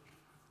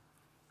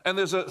 And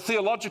there's a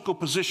theological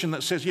position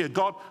that says, yeah,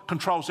 God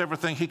controls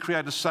everything. He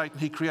created Satan,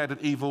 he created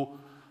evil,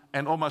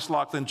 and almost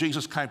like then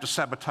Jesus came to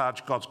sabotage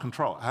God's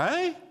control.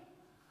 Hey?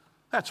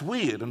 That's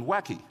weird and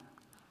wacky.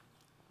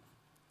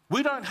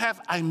 We don't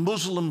have a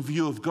Muslim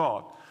view of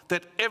God,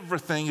 that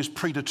everything is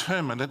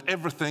predetermined and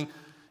everything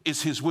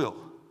is his will.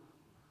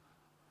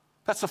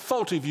 That's a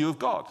faulty view of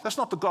God. That's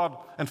not the God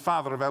and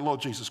Father of our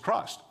Lord Jesus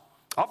Christ.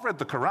 I've read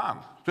the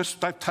Quran.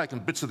 They've taken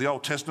bits of the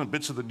Old Testament,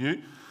 bits of the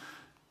New,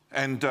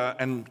 and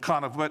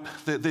kind of, but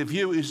their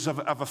view is of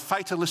a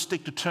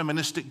fatalistic,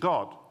 deterministic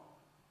God.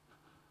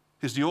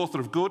 He's the author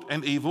of good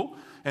and evil,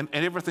 and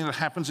everything that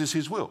happens is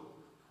his will.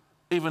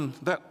 Even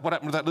that, what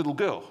happened to that little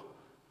girl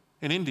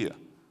in India?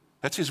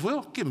 That's his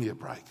will? Give me a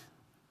break.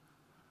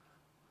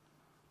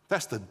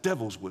 That's the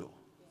devil's will.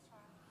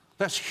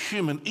 That's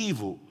human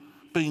evil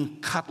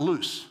being cut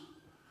loose.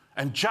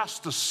 And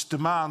justice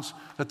demands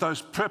that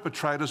those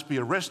perpetrators be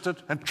arrested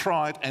and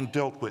tried and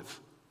dealt with.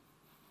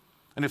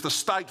 And if the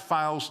state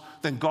fails,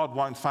 then God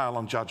won't fail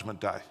on Judgment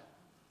Day.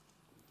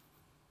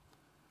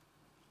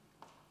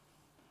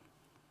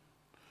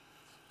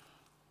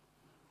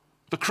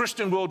 The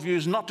Christian worldview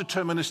is not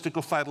deterministic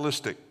or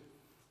fatalistic.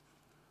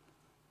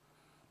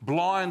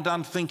 blind,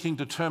 unthinking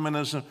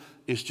determinism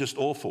is just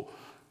awful.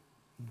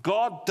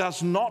 God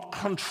does not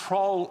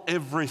control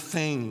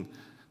everything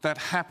that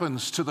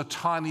happens to the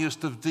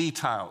tiniest of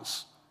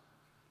details.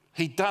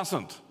 He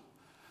doesn't.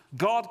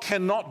 God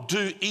cannot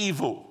do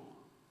evil.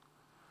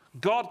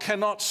 God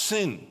cannot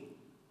sin.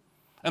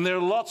 And there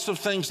are lots of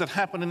things that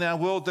happen in our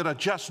world that are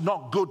just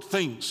not good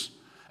things.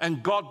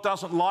 And God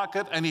doesn't like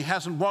it, and he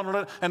hasn't wanted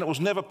it, and it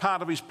was never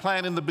part of his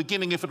plan in the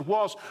beginning. If it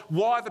was,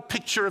 why the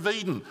picture of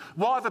Eden?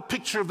 Why the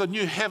picture of the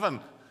new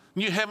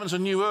heavens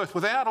and new earth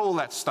without all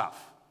that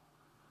stuff?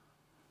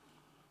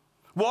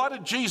 Why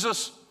did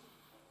Jesus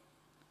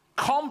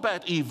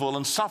combat evil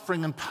and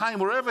suffering and pain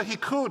wherever he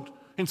could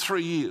in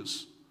 3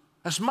 years?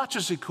 As much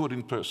as he could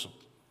in person.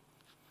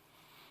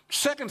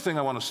 Second thing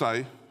I want to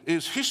say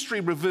is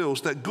history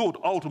reveals that good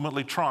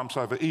ultimately triumphs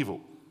over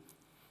evil.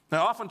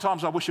 Now,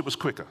 oftentimes I wish it was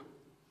quicker.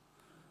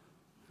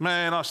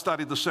 Man, I used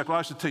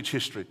to teach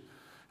history,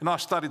 and I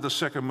studied the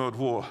Second World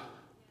War.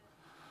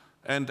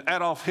 And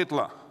Adolf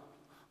Hitler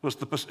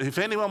if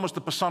anyone was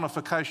the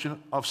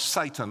personification of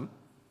Satan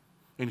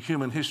in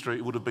human history,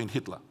 it would have been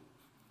Hitler.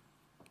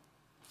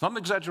 It's not an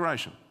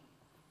exaggeration.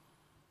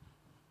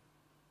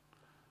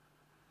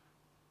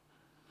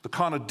 The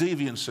kind of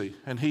deviancy,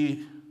 and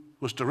he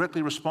was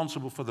directly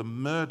responsible for the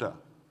murder,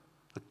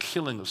 the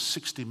killing of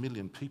 60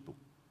 million people.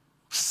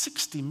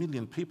 60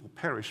 million people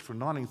perished from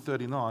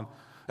 1939,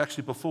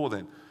 actually before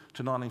then,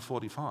 to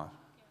 1945.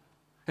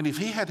 And if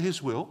he had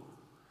his will,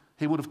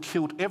 he would have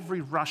killed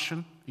every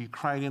Russian,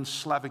 Ukrainian,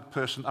 Slavic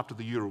person up to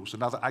the Urals,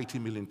 another 80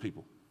 million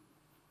people.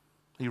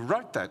 He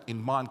wrote that in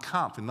Mein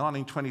Kampf in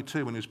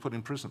 1922 when he was put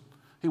in prison.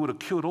 He would have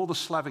killed all the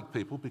Slavic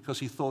people because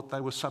he thought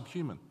they were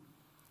subhuman.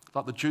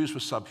 Like the Jews were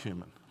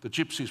subhuman, the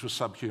Gypsies were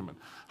subhuman,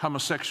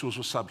 homosexuals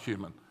were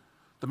subhuman,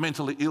 the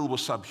mentally ill were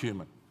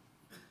subhuman.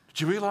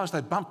 Did you realise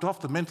they bumped off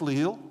the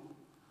mentally ill?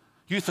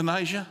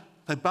 Euthanasia,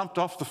 they bumped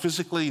off the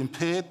physically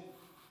impaired,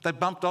 they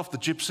bumped off the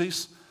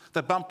Gypsies,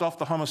 they bumped off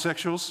the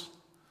homosexuals.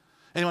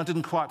 Anyone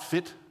didn't quite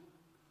fit?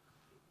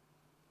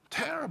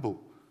 Terrible.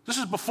 This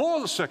is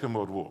before the Second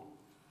World War.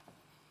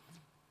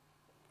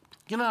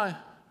 You know,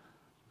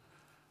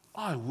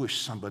 I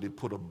wish somebody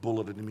put a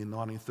bullet in him in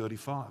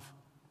 1935.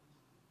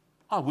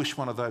 I wish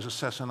one of those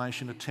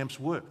assassination attempts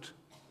worked.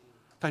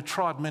 They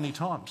tried many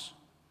times.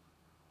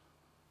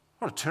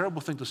 What a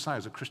terrible thing to say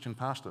as a Christian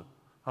pastor.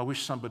 I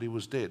wish somebody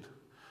was dead.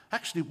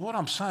 Actually, what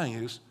I'm saying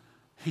is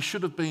he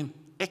should have been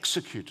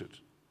executed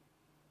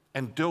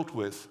and dealt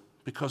with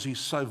because he's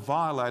so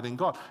violating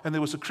God. And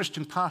there was a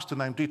Christian pastor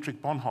named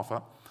Dietrich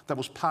Bonhoeffer that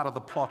was part of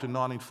the plot in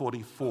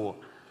 1944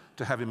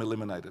 to have him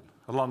eliminated,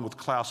 along with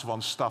Klaus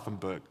von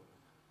Stauffenberg.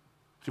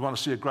 If you want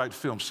to see a great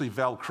film, see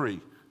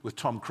Valkyrie with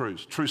Tom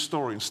Cruise. True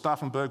story. And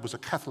Stauffenberg was a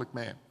Catholic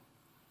man.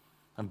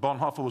 And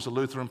Bonhoeffer was a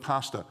Lutheran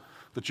pastor.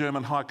 The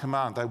German High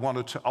Command, they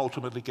wanted to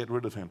ultimately get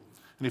rid of him.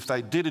 And if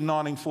they did in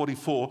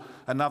 1944,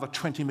 another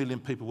 20 million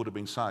people would have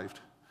been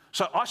saved.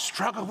 So I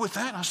struggle with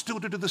that. I still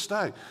do to this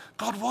day.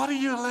 God, why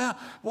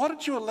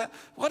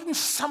didn't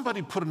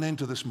somebody put an end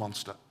to this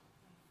monster?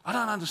 I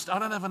don't understand. I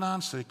don't have an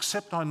answer,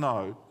 except I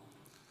know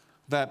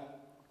that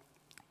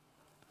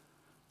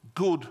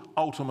good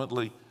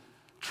ultimately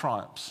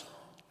triumphs.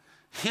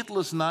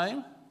 Hitler's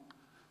name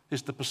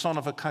is the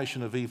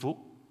personification of evil,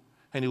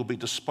 and he will be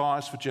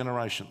despised for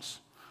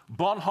generations.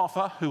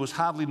 Bonhoeffer, who was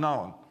hardly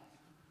known,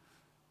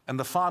 and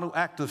the final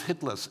act of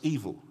Hitler's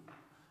evil,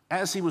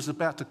 as he was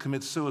about to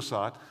commit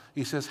suicide,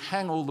 he says,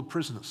 hang all the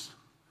prisoners.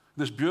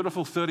 This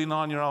beautiful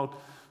 39-year-old,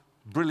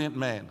 brilliant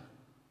man,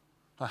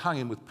 they hung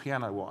him with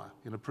piano wire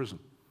in a prison,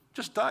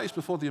 just days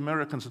before the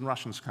Americans and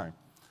Russians came.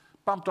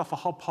 Bumped off a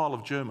whole pile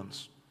of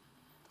Germans.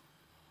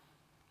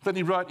 Then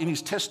he wrote in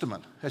his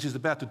testament, as he's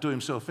about to do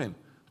himself in,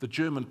 the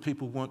German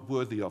people weren't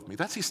worthy of me.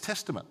 That's his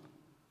testament.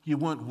 You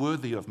weren't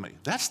worthy of me.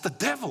 That's the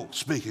devil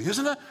speaking,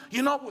 isn't it?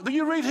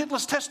 You read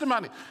Hitler's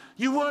testimony.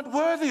 You weren't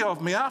worthy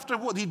of me after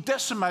what he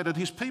decimated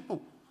his people.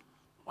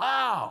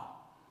 Wow.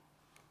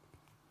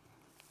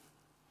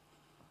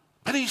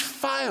 But he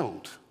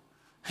failed.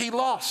 He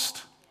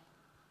lost.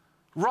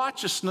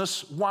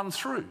 Righteousness won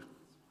through.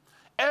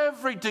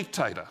 Every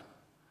dictator,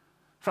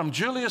 from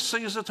Julius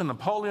Caesar to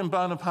Napoleon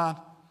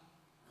Bonaparte,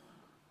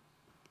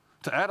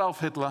 to Adolf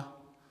Hitler,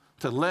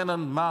 to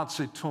Lenin, Mao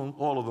Zedong,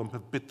 all of them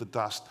have bit the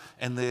dust,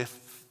 and they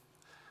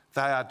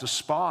are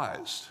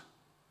despised.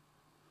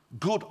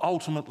 Good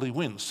ultimately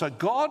wins. So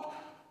God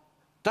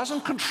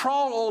doesn't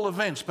control all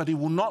events, but he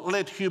will not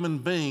let human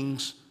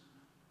beings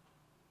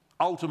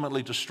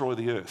ultimately destroy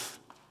the earth.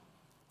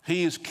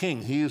 He is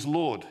king, he is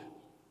Lord,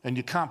 and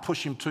you can't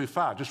push him too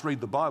far. Just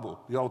read the Bible,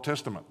 the Old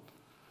Testament.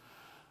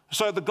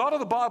 So the God of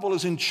the Bible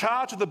is in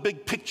charge of the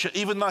big picture,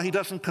 even though he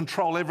doesn't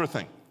control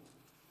everything.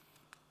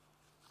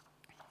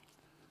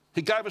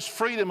 He gave us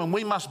freedom, and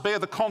we must bear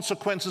the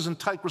consequences and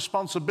take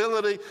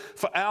responsibility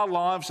for our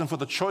lives and for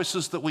the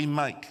choices that we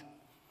make.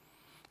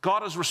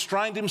 God has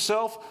restrained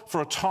himself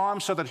for a time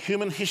so that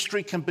human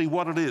history can be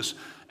what it is,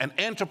 an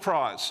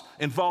enterprise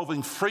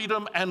involving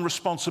freedom and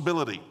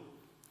responsibility.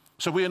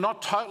 So we are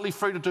not totally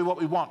free to do what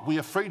we want. We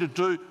are free to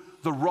do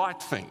the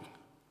right thing,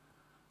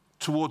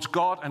 towards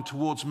God and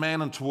towards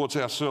man and towards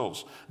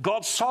ourselves.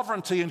 God's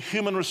sovereignty and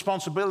human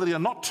responsibility are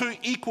not two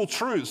equal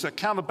truths that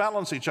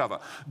counterbalance each other.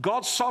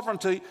 God's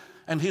sovereignty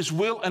and his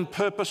will and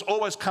purpose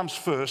always comes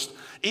first,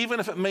 even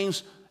if it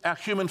means our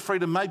human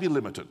freedom may be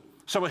limited.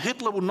 So a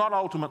Hitler will not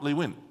ultimately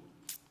win.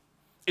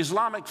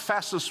 Islamic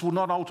fascists will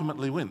not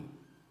ultimately win.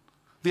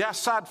 The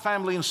Assad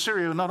family in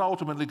Syria are not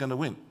ultimately going to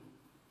win.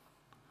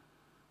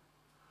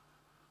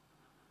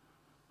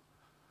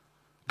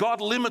 God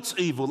limits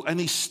evil and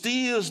he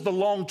steers the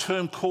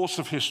long-term course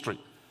of history.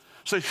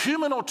 So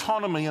human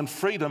autonomy and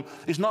freedom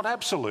is not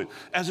absolute,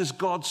 as is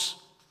God's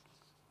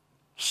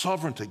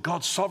sovereignty.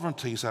 God's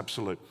sovereignty is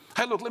absolute.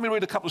 Hey, look, let me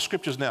read a couple of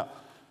scriptures now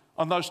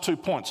on those 2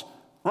 points.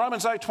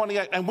 Romans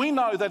 8:28, and we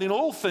know that in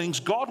all things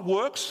God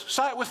works,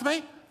 say it with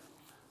me,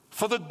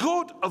 for the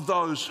good of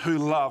those who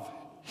love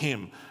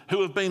him,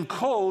 who have been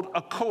called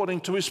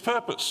according to his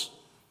purpose.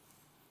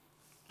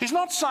 He's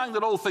not saying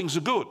that all things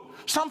are good.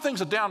 Some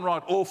things are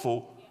downright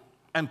awful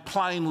and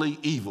plainly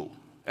evil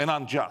and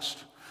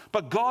unjust.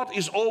 But God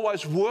is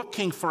always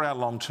working for our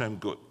long-term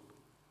good.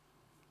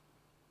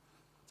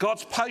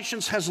 God's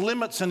patience has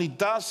limits and he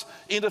does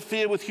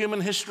interfere with human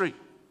history.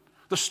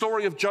 The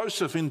story of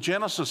Joseph in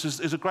Genesis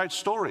is a great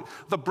story.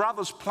 The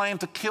brothers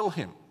planned to kill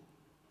him.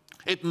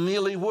 It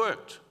nearly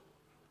worked.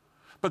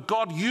 But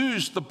God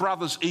used the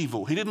brothers'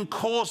 evil. He didn't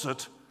cause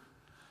it,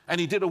 and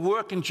he did a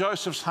work in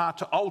Joseph's heart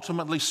to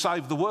ultimately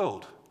save the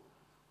world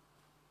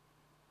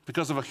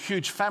because of a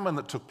huge famine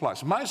that took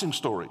place. Amazing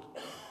story.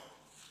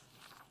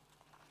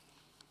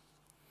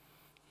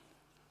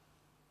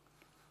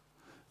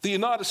 The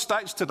United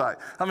States today,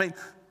 I mean,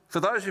 for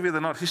those of you that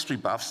are not history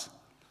buffs,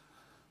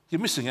 you're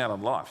missing out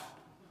on life.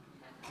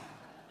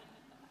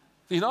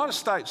 The United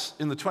States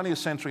in the 20th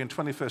century and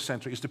 21st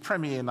century is the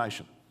premier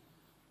nation.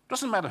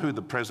 Doesn't matter who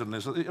the president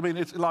is. I mean,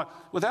 it's like,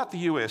 without the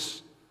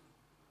US,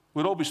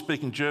 we'd all be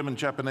speaking German,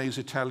 Japanese,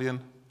 Italian,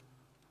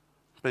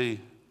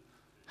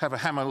 have a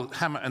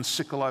hammer and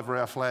sickle over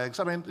our flags.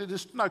 I mean,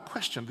 there's no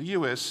question. The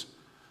US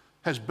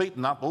has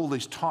beaten up all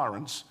these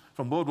tyrants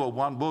from World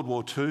War I, World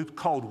War II,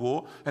 Cold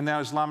War, and now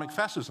Islamic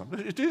fascism.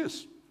 It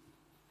is.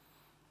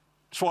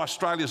 That's why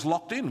Australia's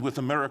locked in with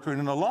America in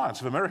an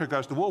alliance. If America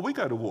goes to war, we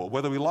go to war,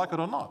 whether we like it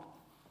or not.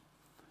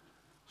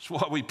 That's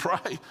why we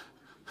pray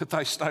that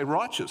they stay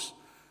righteous.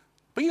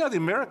 But you know,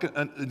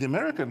 the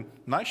American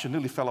nation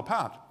nearly fell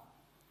apart.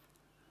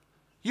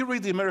 You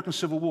read the American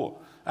Civil War,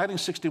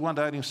 1861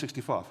 to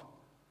 1865.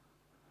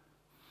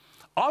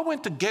 I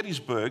went to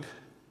Gettysburg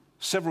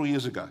several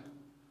years ago.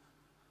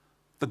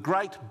 The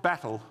great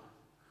battle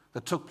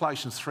that took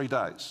place in 3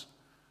 days,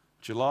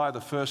 July the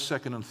 1st,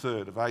 2nd and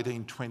 3rd of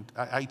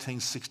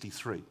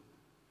 1863.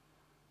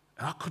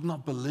 And I could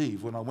not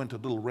believe when I went to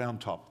Little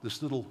Round Top,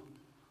 this little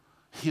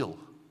hill.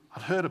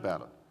 I'd heard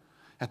about it.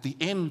 At the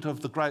end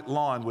of the great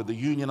line where the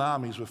Union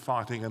armies were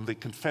fighting and the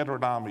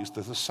Confederate armies,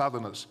 the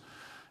Southerners,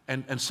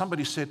 and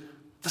somebody said,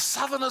 the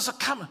Southerners are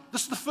coming.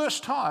 This is the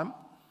first time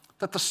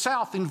that the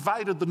South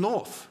invaded the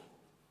North.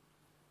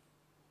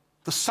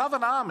 The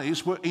Southern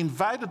armies were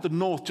invaded the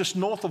North, just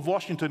north of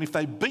Washington. If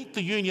they beat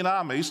the Union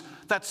armies,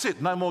 that's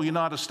it, no more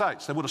United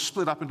States. They would have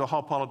split up into a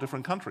whole pile of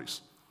different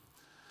countries.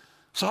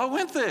 So I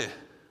went there.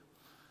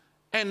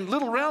 And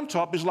Little Round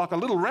Top is like a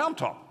little round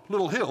top,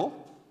 little hill,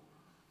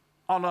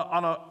 on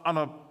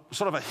a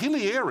sort of a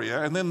hilly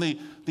area, and then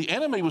the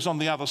enemy was on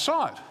the other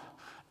side.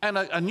 And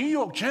a New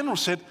York general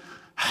said,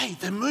 hey,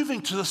 they're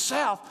moving to the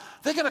south.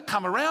 They're going to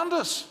come around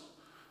us.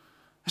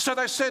 So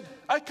they said,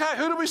 okay,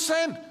 who do we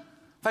send?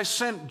 They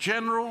sent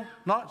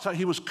so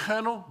he was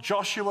Colonel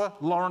Joshua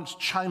Lawrence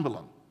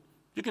Chamberlain.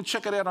 You can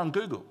check it out on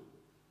Google.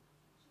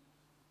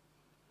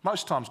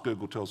 Most times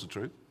Google tells the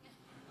truth.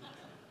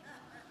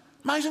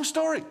 Amazing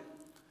story.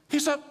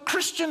 He's a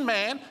Christian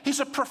man.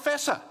 He's a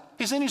professor.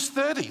 He's in his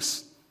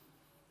 30s.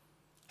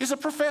 He's a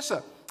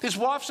professor. His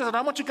wife says, I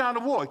don't want you going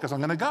to war. He goes, I'm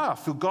going to go. I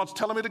feel God's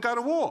telling me to go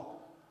to war.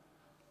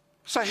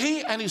 So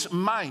he and his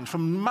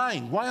from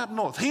Maine, way up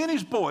north, he and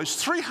his boys,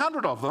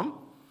 300 of them,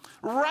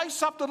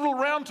 race up the Little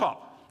Round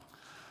Top.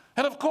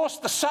 And of course,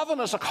 the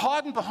Southerners are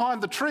hiding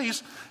behind the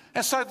trees.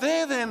 And so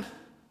then,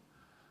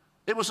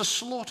 it was a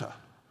slaughter.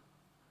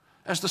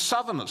 As the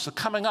Southerners are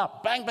coming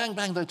up, bang, bang,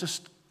 bang, they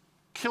just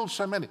killed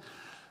so many.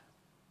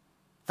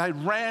 They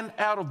ran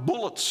out of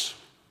bullets.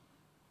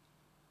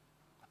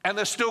 And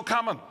they're still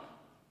coming.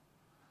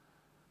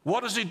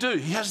 What does he do?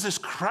 He has this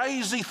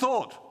crazy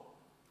thought.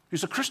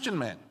 He's a Christian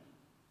man.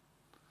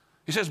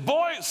 He says,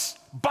 boys,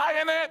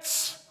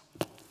 bayonets.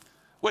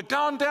 We're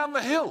going down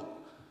the hill.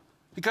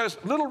 He goes,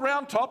 Little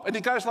Round Top, and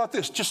he goes like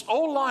this. Just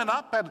all line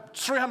up, about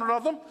 300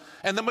 of them,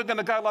 and then we're going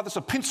to go like this,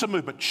 a pincer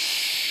movement.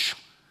 Shh.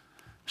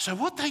 So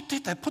what they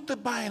did, they put their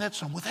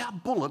bayonets on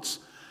without bullets,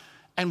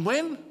 and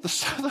when the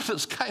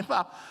Southerners came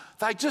up,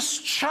 they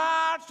just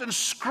charged and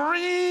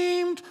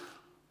screamed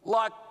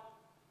like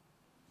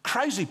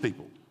crazy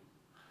people.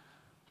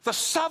 The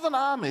Southern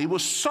Army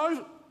was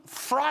so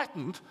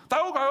frightened, they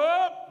all go,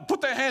 oh,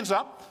 put their hands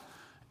up,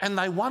 and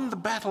they won the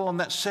battle on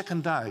that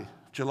second day,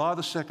 July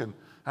the 2nd,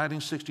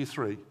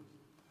 1863.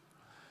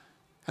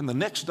 And the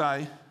next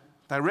day,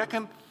 they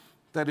reckon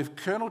that if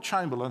Colonel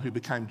Chamberlain, who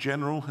became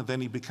general and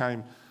then he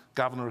became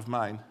governor of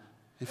Maine,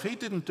 if he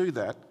didn't do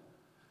that,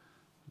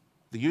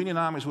 the Union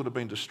armies would have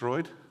been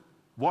destroyed,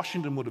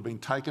 Washington would have been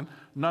taken,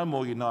 no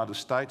more United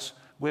States.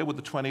 Where would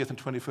the 20th and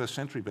 21st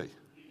century be?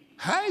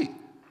 Hey,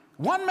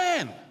 one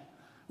man,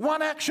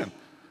 one action.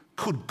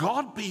 Could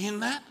God be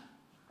in that?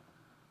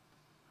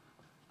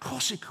 Of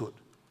course he could.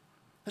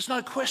 There's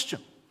no question.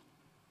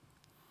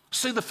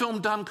 See the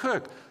film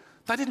Dunkirk.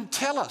 They didn't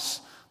tell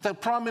us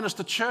that Prime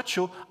Minister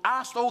Churchill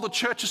asked all the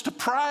churches to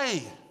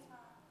pray.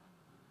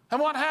 And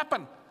what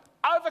happened?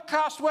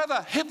 Overcast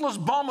weather. Hitler's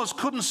bombers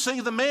couldn't see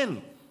the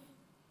men.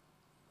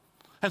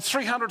 And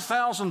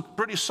 300,000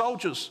 British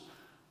soldiers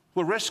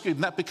were rescued,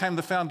 and that became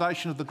the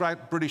foundation of the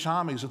great British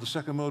armies of the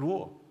Second World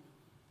War.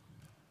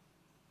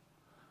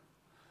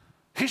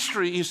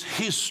 History is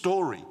his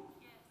story.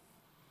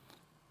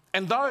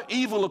 And though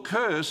evil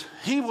occurs,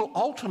 he will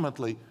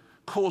ultimately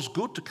cause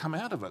good to come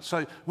out of it.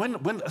 So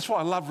that's why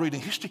I love reading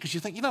history, because you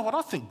think, you know what,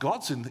 I think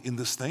God's in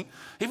this thing.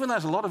 Even though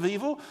there's a lot of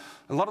evil,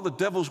 a lot of the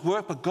devil's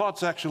work, but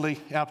God's actually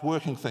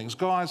outworking things.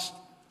 Guys,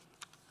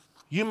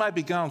 you may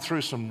be going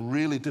through some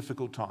really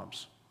difficult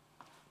times.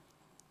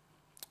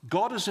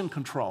 God is in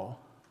control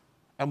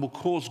and will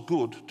cause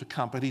good to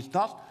come, but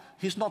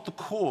he's not the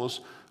cause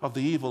of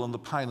the evil and the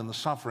pain and the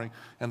suffering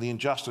and the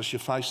injustice you're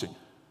facing.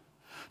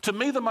 To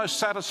me, the most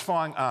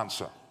satisfying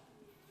answer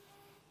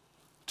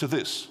to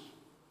this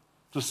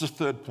is the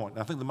third point,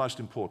 and I think the most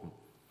important.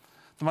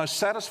 The most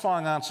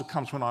satisfying answer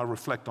comes when I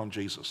reflect on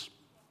Jesus.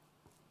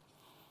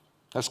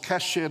 As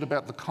Cass shared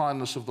about the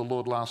kindness of the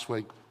Lord last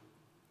week,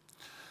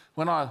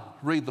 when I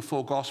read the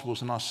four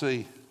Gospels and I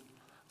see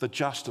the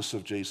justice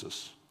of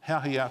Jesus, how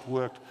he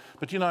outworked,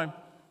 but you know,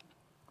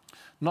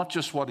 not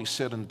just what he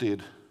said and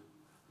did,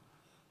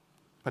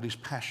 but his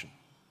passion.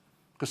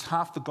 Because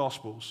half the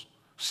Gospels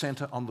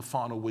centre on the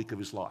final week of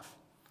his life.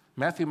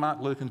 Matthew, Mark,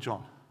 Luke and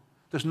John.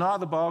 There's no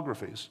other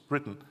biographies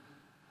written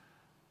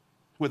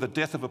where the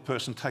death of a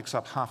person takes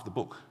up half the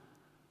book.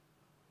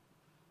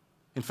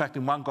 In fact,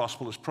 in one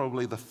Gospel, it's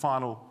probably the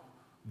final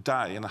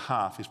day and a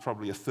half is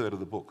probably a third of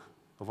the book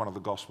of one of the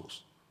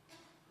Gospels.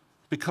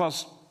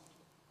 Because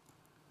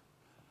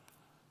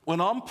when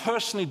I'm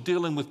personally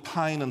dealing with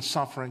pain and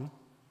suffering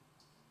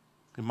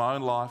in my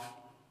own life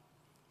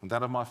and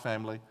that of my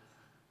family,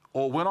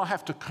 or when I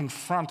have to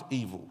confront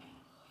evil,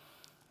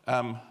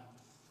 I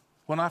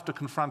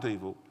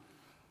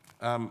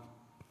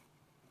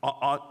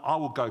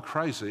will go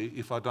crazy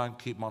if I don't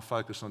keep my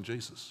focus on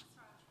Jesus.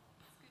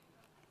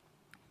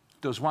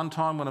 There was one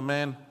time when a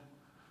man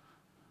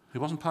who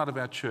wasn't part of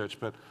our church,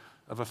 but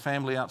of a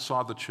family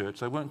outside the church,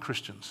 they weren't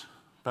Christians,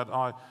 but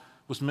I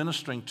was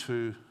ministering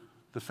to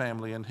the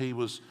family, and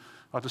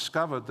I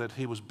discovered that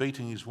he was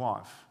beating his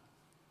wife.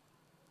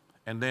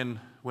 And then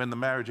when the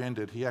marriage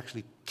ended, he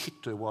actually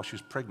kicked her while she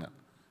was pregnant.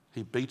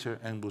 He beat her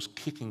and was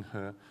kicking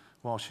her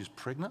while she's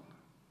pregnant.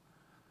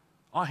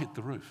 I hit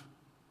the roof.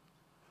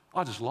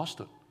 I just lost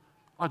it.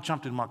 I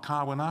jumped in my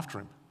car, went after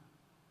him.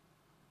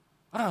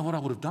 I don't know what I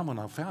would have done when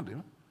I found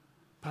him,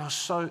 but I was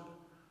so...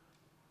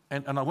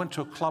 And I went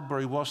to a club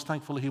where he was.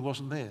 Thankfully, he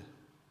wasn't there.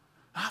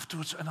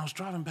 Afterwards, and I was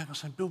driving back, I was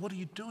saying, Bill, what are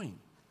you doing?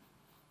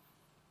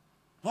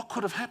 What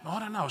could have happened? I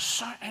don't know. I was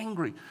so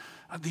angry.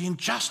 The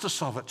injustice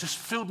of it just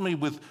filled me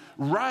with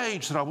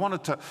rage that I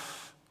wanted to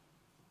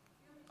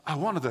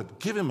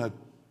give him a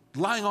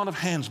laying on of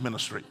hands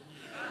ministry.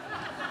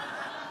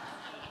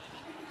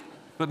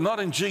 But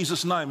not in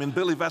Jesus' name, in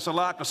Billy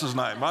Vasilakis'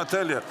 name, I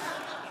tell you.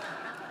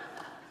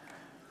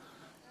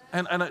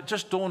 And it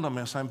just dawned on me,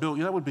 I was saying, Bill,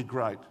 you know what would be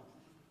great?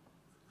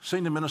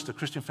 Senior minister,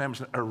 Christian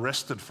families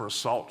arrested for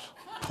assault,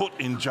 put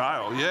in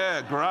jail.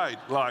 Yeah, great.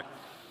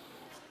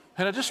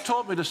 And it just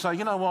taught me to say,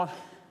 you know what?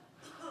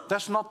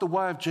 That's not the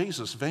way of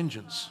Jesus,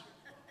 vengeance.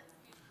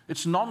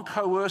 It's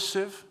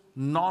non-coercive,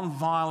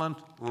 non-violent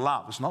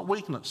love. It's not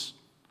weakness.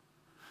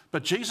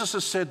 But Jesus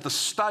has said the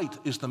state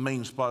is the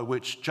means by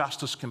which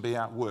justice can be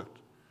outworked.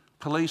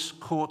 Police,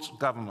 courts,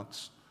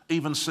 governments,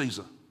 even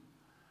Caesar.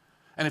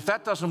 And if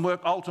that doesn't work,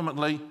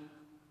 ultimately,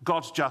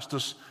 God's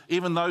justice,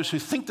 even those who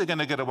think they're going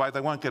to get away,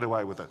 they won't get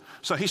away with it.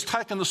 So he's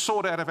taken the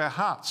sword out of our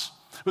hearts.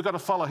 We've got to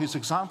follow his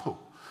example.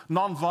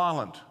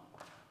 Non-violent,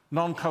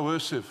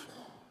 non-coercive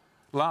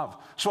love.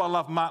 So I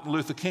love Martin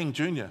Luther King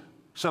Jr.,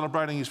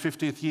 celebrating his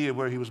 50th year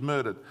where he was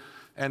murdered.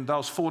 And I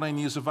was 14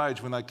 years of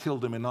age when they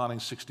killed him in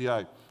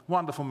 1968.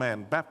 Wonderful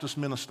man, Baptist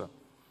minister.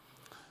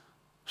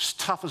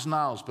 Tough as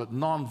nails, but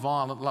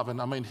non-violent love. And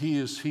I mean, he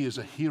is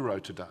a hero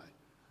today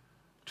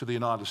to the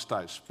United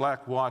States.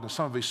 Black, white, and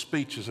some of his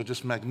speeches are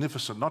just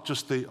magnificent. Not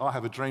just the I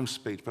have a dream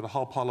speech, but a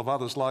whole pile of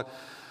others.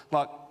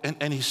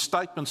 And his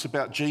statements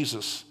about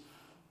Jesus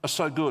are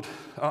so good.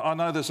 I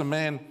know there's a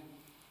man,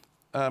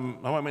 I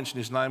won't mention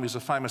his name, he's a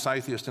famous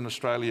atheist in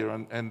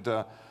Australia,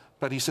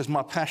 but he says,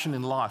 my passion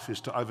in life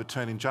is to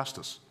overturn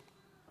injustice.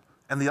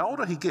 And the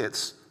older he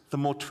gets, the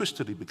more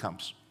twisted he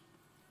becomes.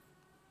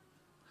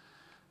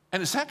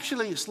 And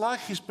it's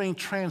like he's being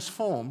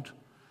transformed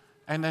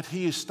and that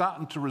he is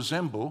starting to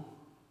resemble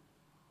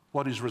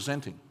what he's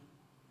resenting.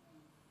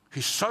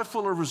 He's so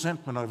full of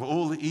resentment over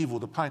all the evil,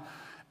 the pain.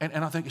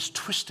 And I think it's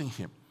twisting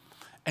him.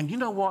 And you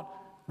know what?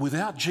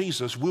 Without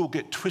Jesus, we'll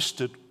get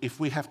twisted if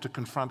we have to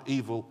confront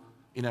evil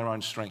in our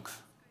own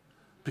strength.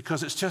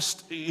 Because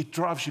it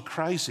drives you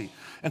crazy.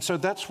 And so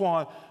that's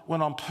why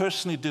when I'm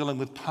personally dealing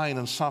with pain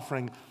and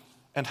suffering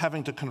and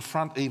having to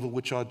confront evil,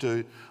 which I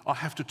do, I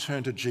have to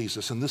turn to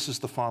Jesus. And this is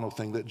the final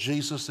thing, that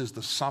Jesus is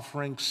the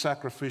suffering,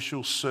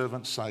 sacrificial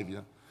servant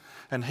Saviour.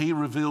 And he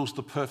reveals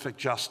the perfect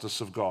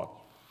justice of God.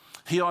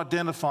 He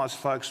identifies,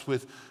 folks,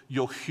 with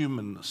your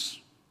humanness.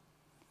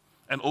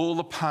 And all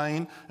the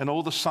pain and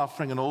all the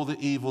suffering and all the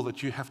evil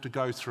that you have to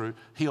go through,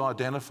 he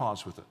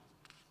identifies with it.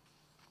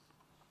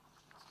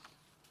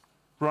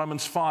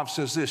 Romans 5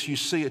 says this, you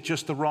see, at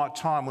just the right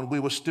time when we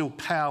were still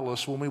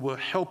powerless, when we were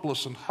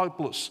helpless and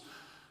hopeless,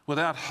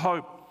 without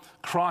hope,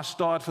 Christ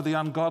died for the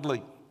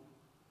ungodly.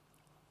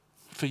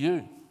 For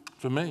you,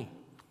 for me.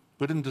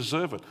 We didn't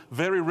deserve it.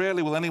 Very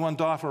rarely will anyone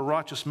die for a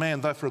righteous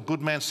man, though for a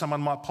good man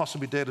someone might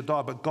possibly dare to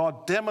die. But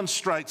God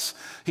demonstrates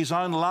his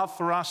own love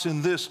for us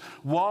in this.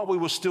 While we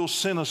were still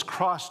sinners,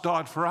 Christ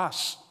died for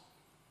us.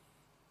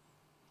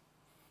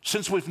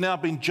 Since we've now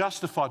been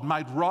justified,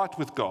 made right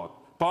with God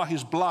by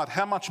his blood,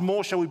 how much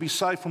more shall we be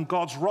saved from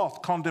God's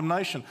wrath,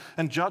 condemnation,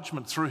 and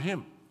judgment through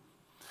him?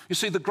 You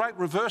see, the great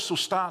reversal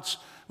starts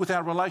with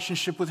our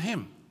relationship with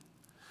him.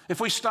 If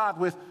we start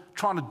with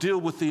trying to deal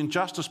with the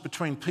injustice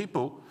between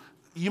people,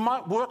 you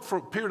might work for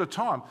a period of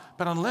time,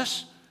 but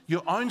unless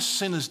your own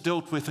sin is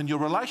dealt with and your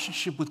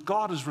relationship with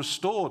God is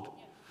restored,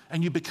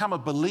 and you become a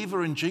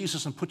believer in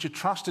Jesus and put your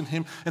trust in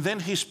him, and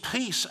then his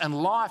peace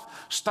and life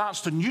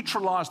starts to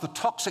neutralize the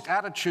toxic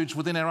attitudes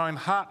within our own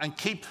heart and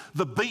keep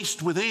the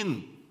beast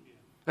within.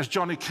 As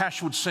Johnny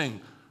Cash would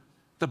sing,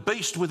 the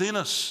beast within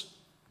us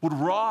would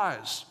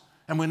rise,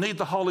 and we need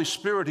the Holy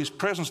Spirit, his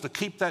presence, to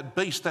keep that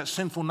beast, that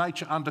sinful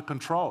nature under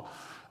control,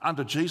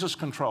 under Jesus'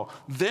 control.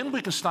 Then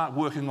we can start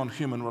working on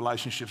human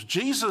relationships.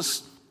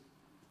 Jesus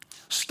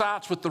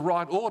starts with the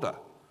right order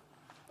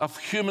of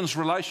humans'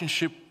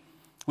 relationship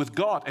with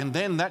God, and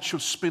then that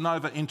should spin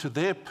over into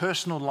their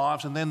personal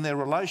lives and then their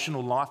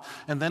relational life,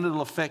 and then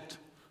it'll affect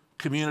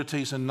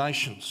communities and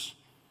nations.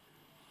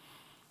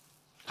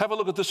 Have a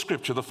look at this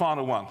scripture, the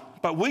final one.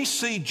 But we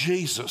see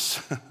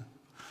Jesus.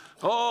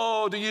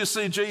 Oh, do you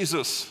see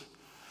Jesus?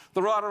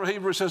 The writer of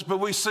Hebrews says, but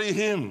we see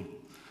him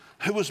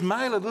who was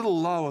made a little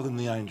lower than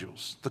the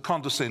angels, the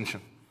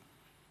condescension.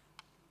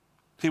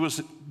 He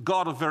was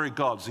God of very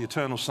gods, the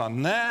eternal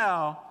Son.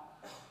 Now,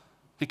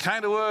 he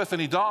came to earth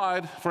and he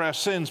died for our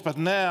sins, but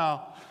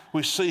now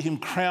we see him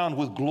crowned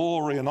with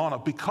glory and honor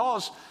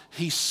because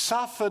he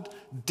suffered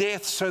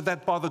death so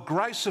that by the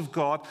grace of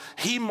God,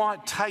 he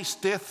might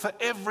taste death for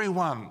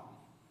everyone.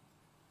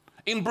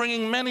 In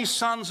bringing many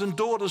sons and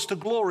daughters to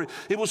glory,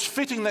 it was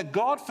fitting that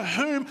God, for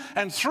whom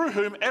and through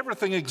whom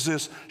everything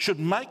exists, should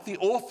make the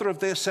author of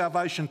their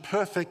salvation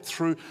perfect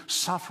through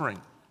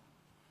suffering.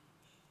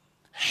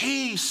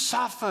 He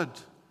suffered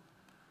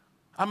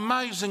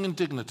amazing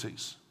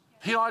indignities.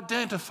 He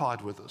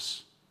identified with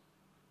us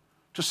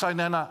to say,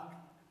 no,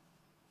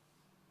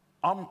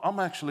 I'm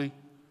actually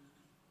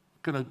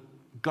going to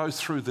go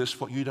through this,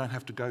 what you don't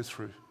have to go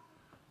through,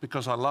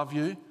 because I love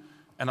you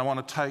and I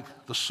want to take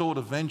the sword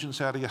of vengeance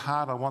out of your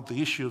heart. I want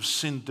the issue of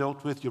sin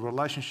dealt with, your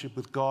relationship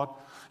with God,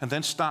 and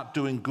then start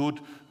doing good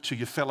to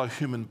your fellow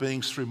human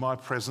beings through my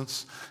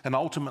presence. And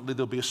ultimately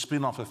there'll be a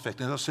spin-off effect.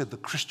 And as I said, the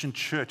Christian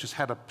church has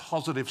had a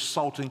positive,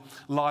 salting,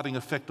 lighting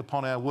effect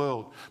upon our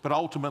world. But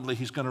ultimately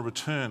he's going to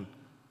return.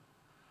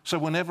 So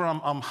whenever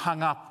I'm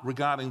hung up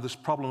regarding this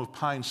problem of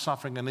pain,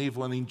 suffering and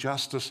evil and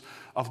injustice,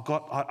 I've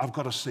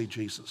got to see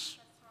Jesus.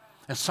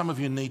 And some of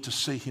you need to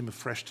see him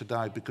afresh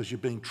today because you're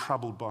being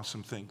troubled by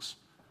some things.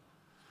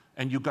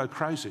 And you go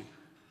crazy.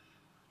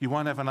 You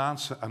won't have an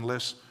answer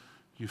unless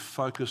you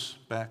focus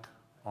back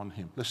on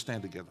him. Let's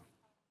stand together.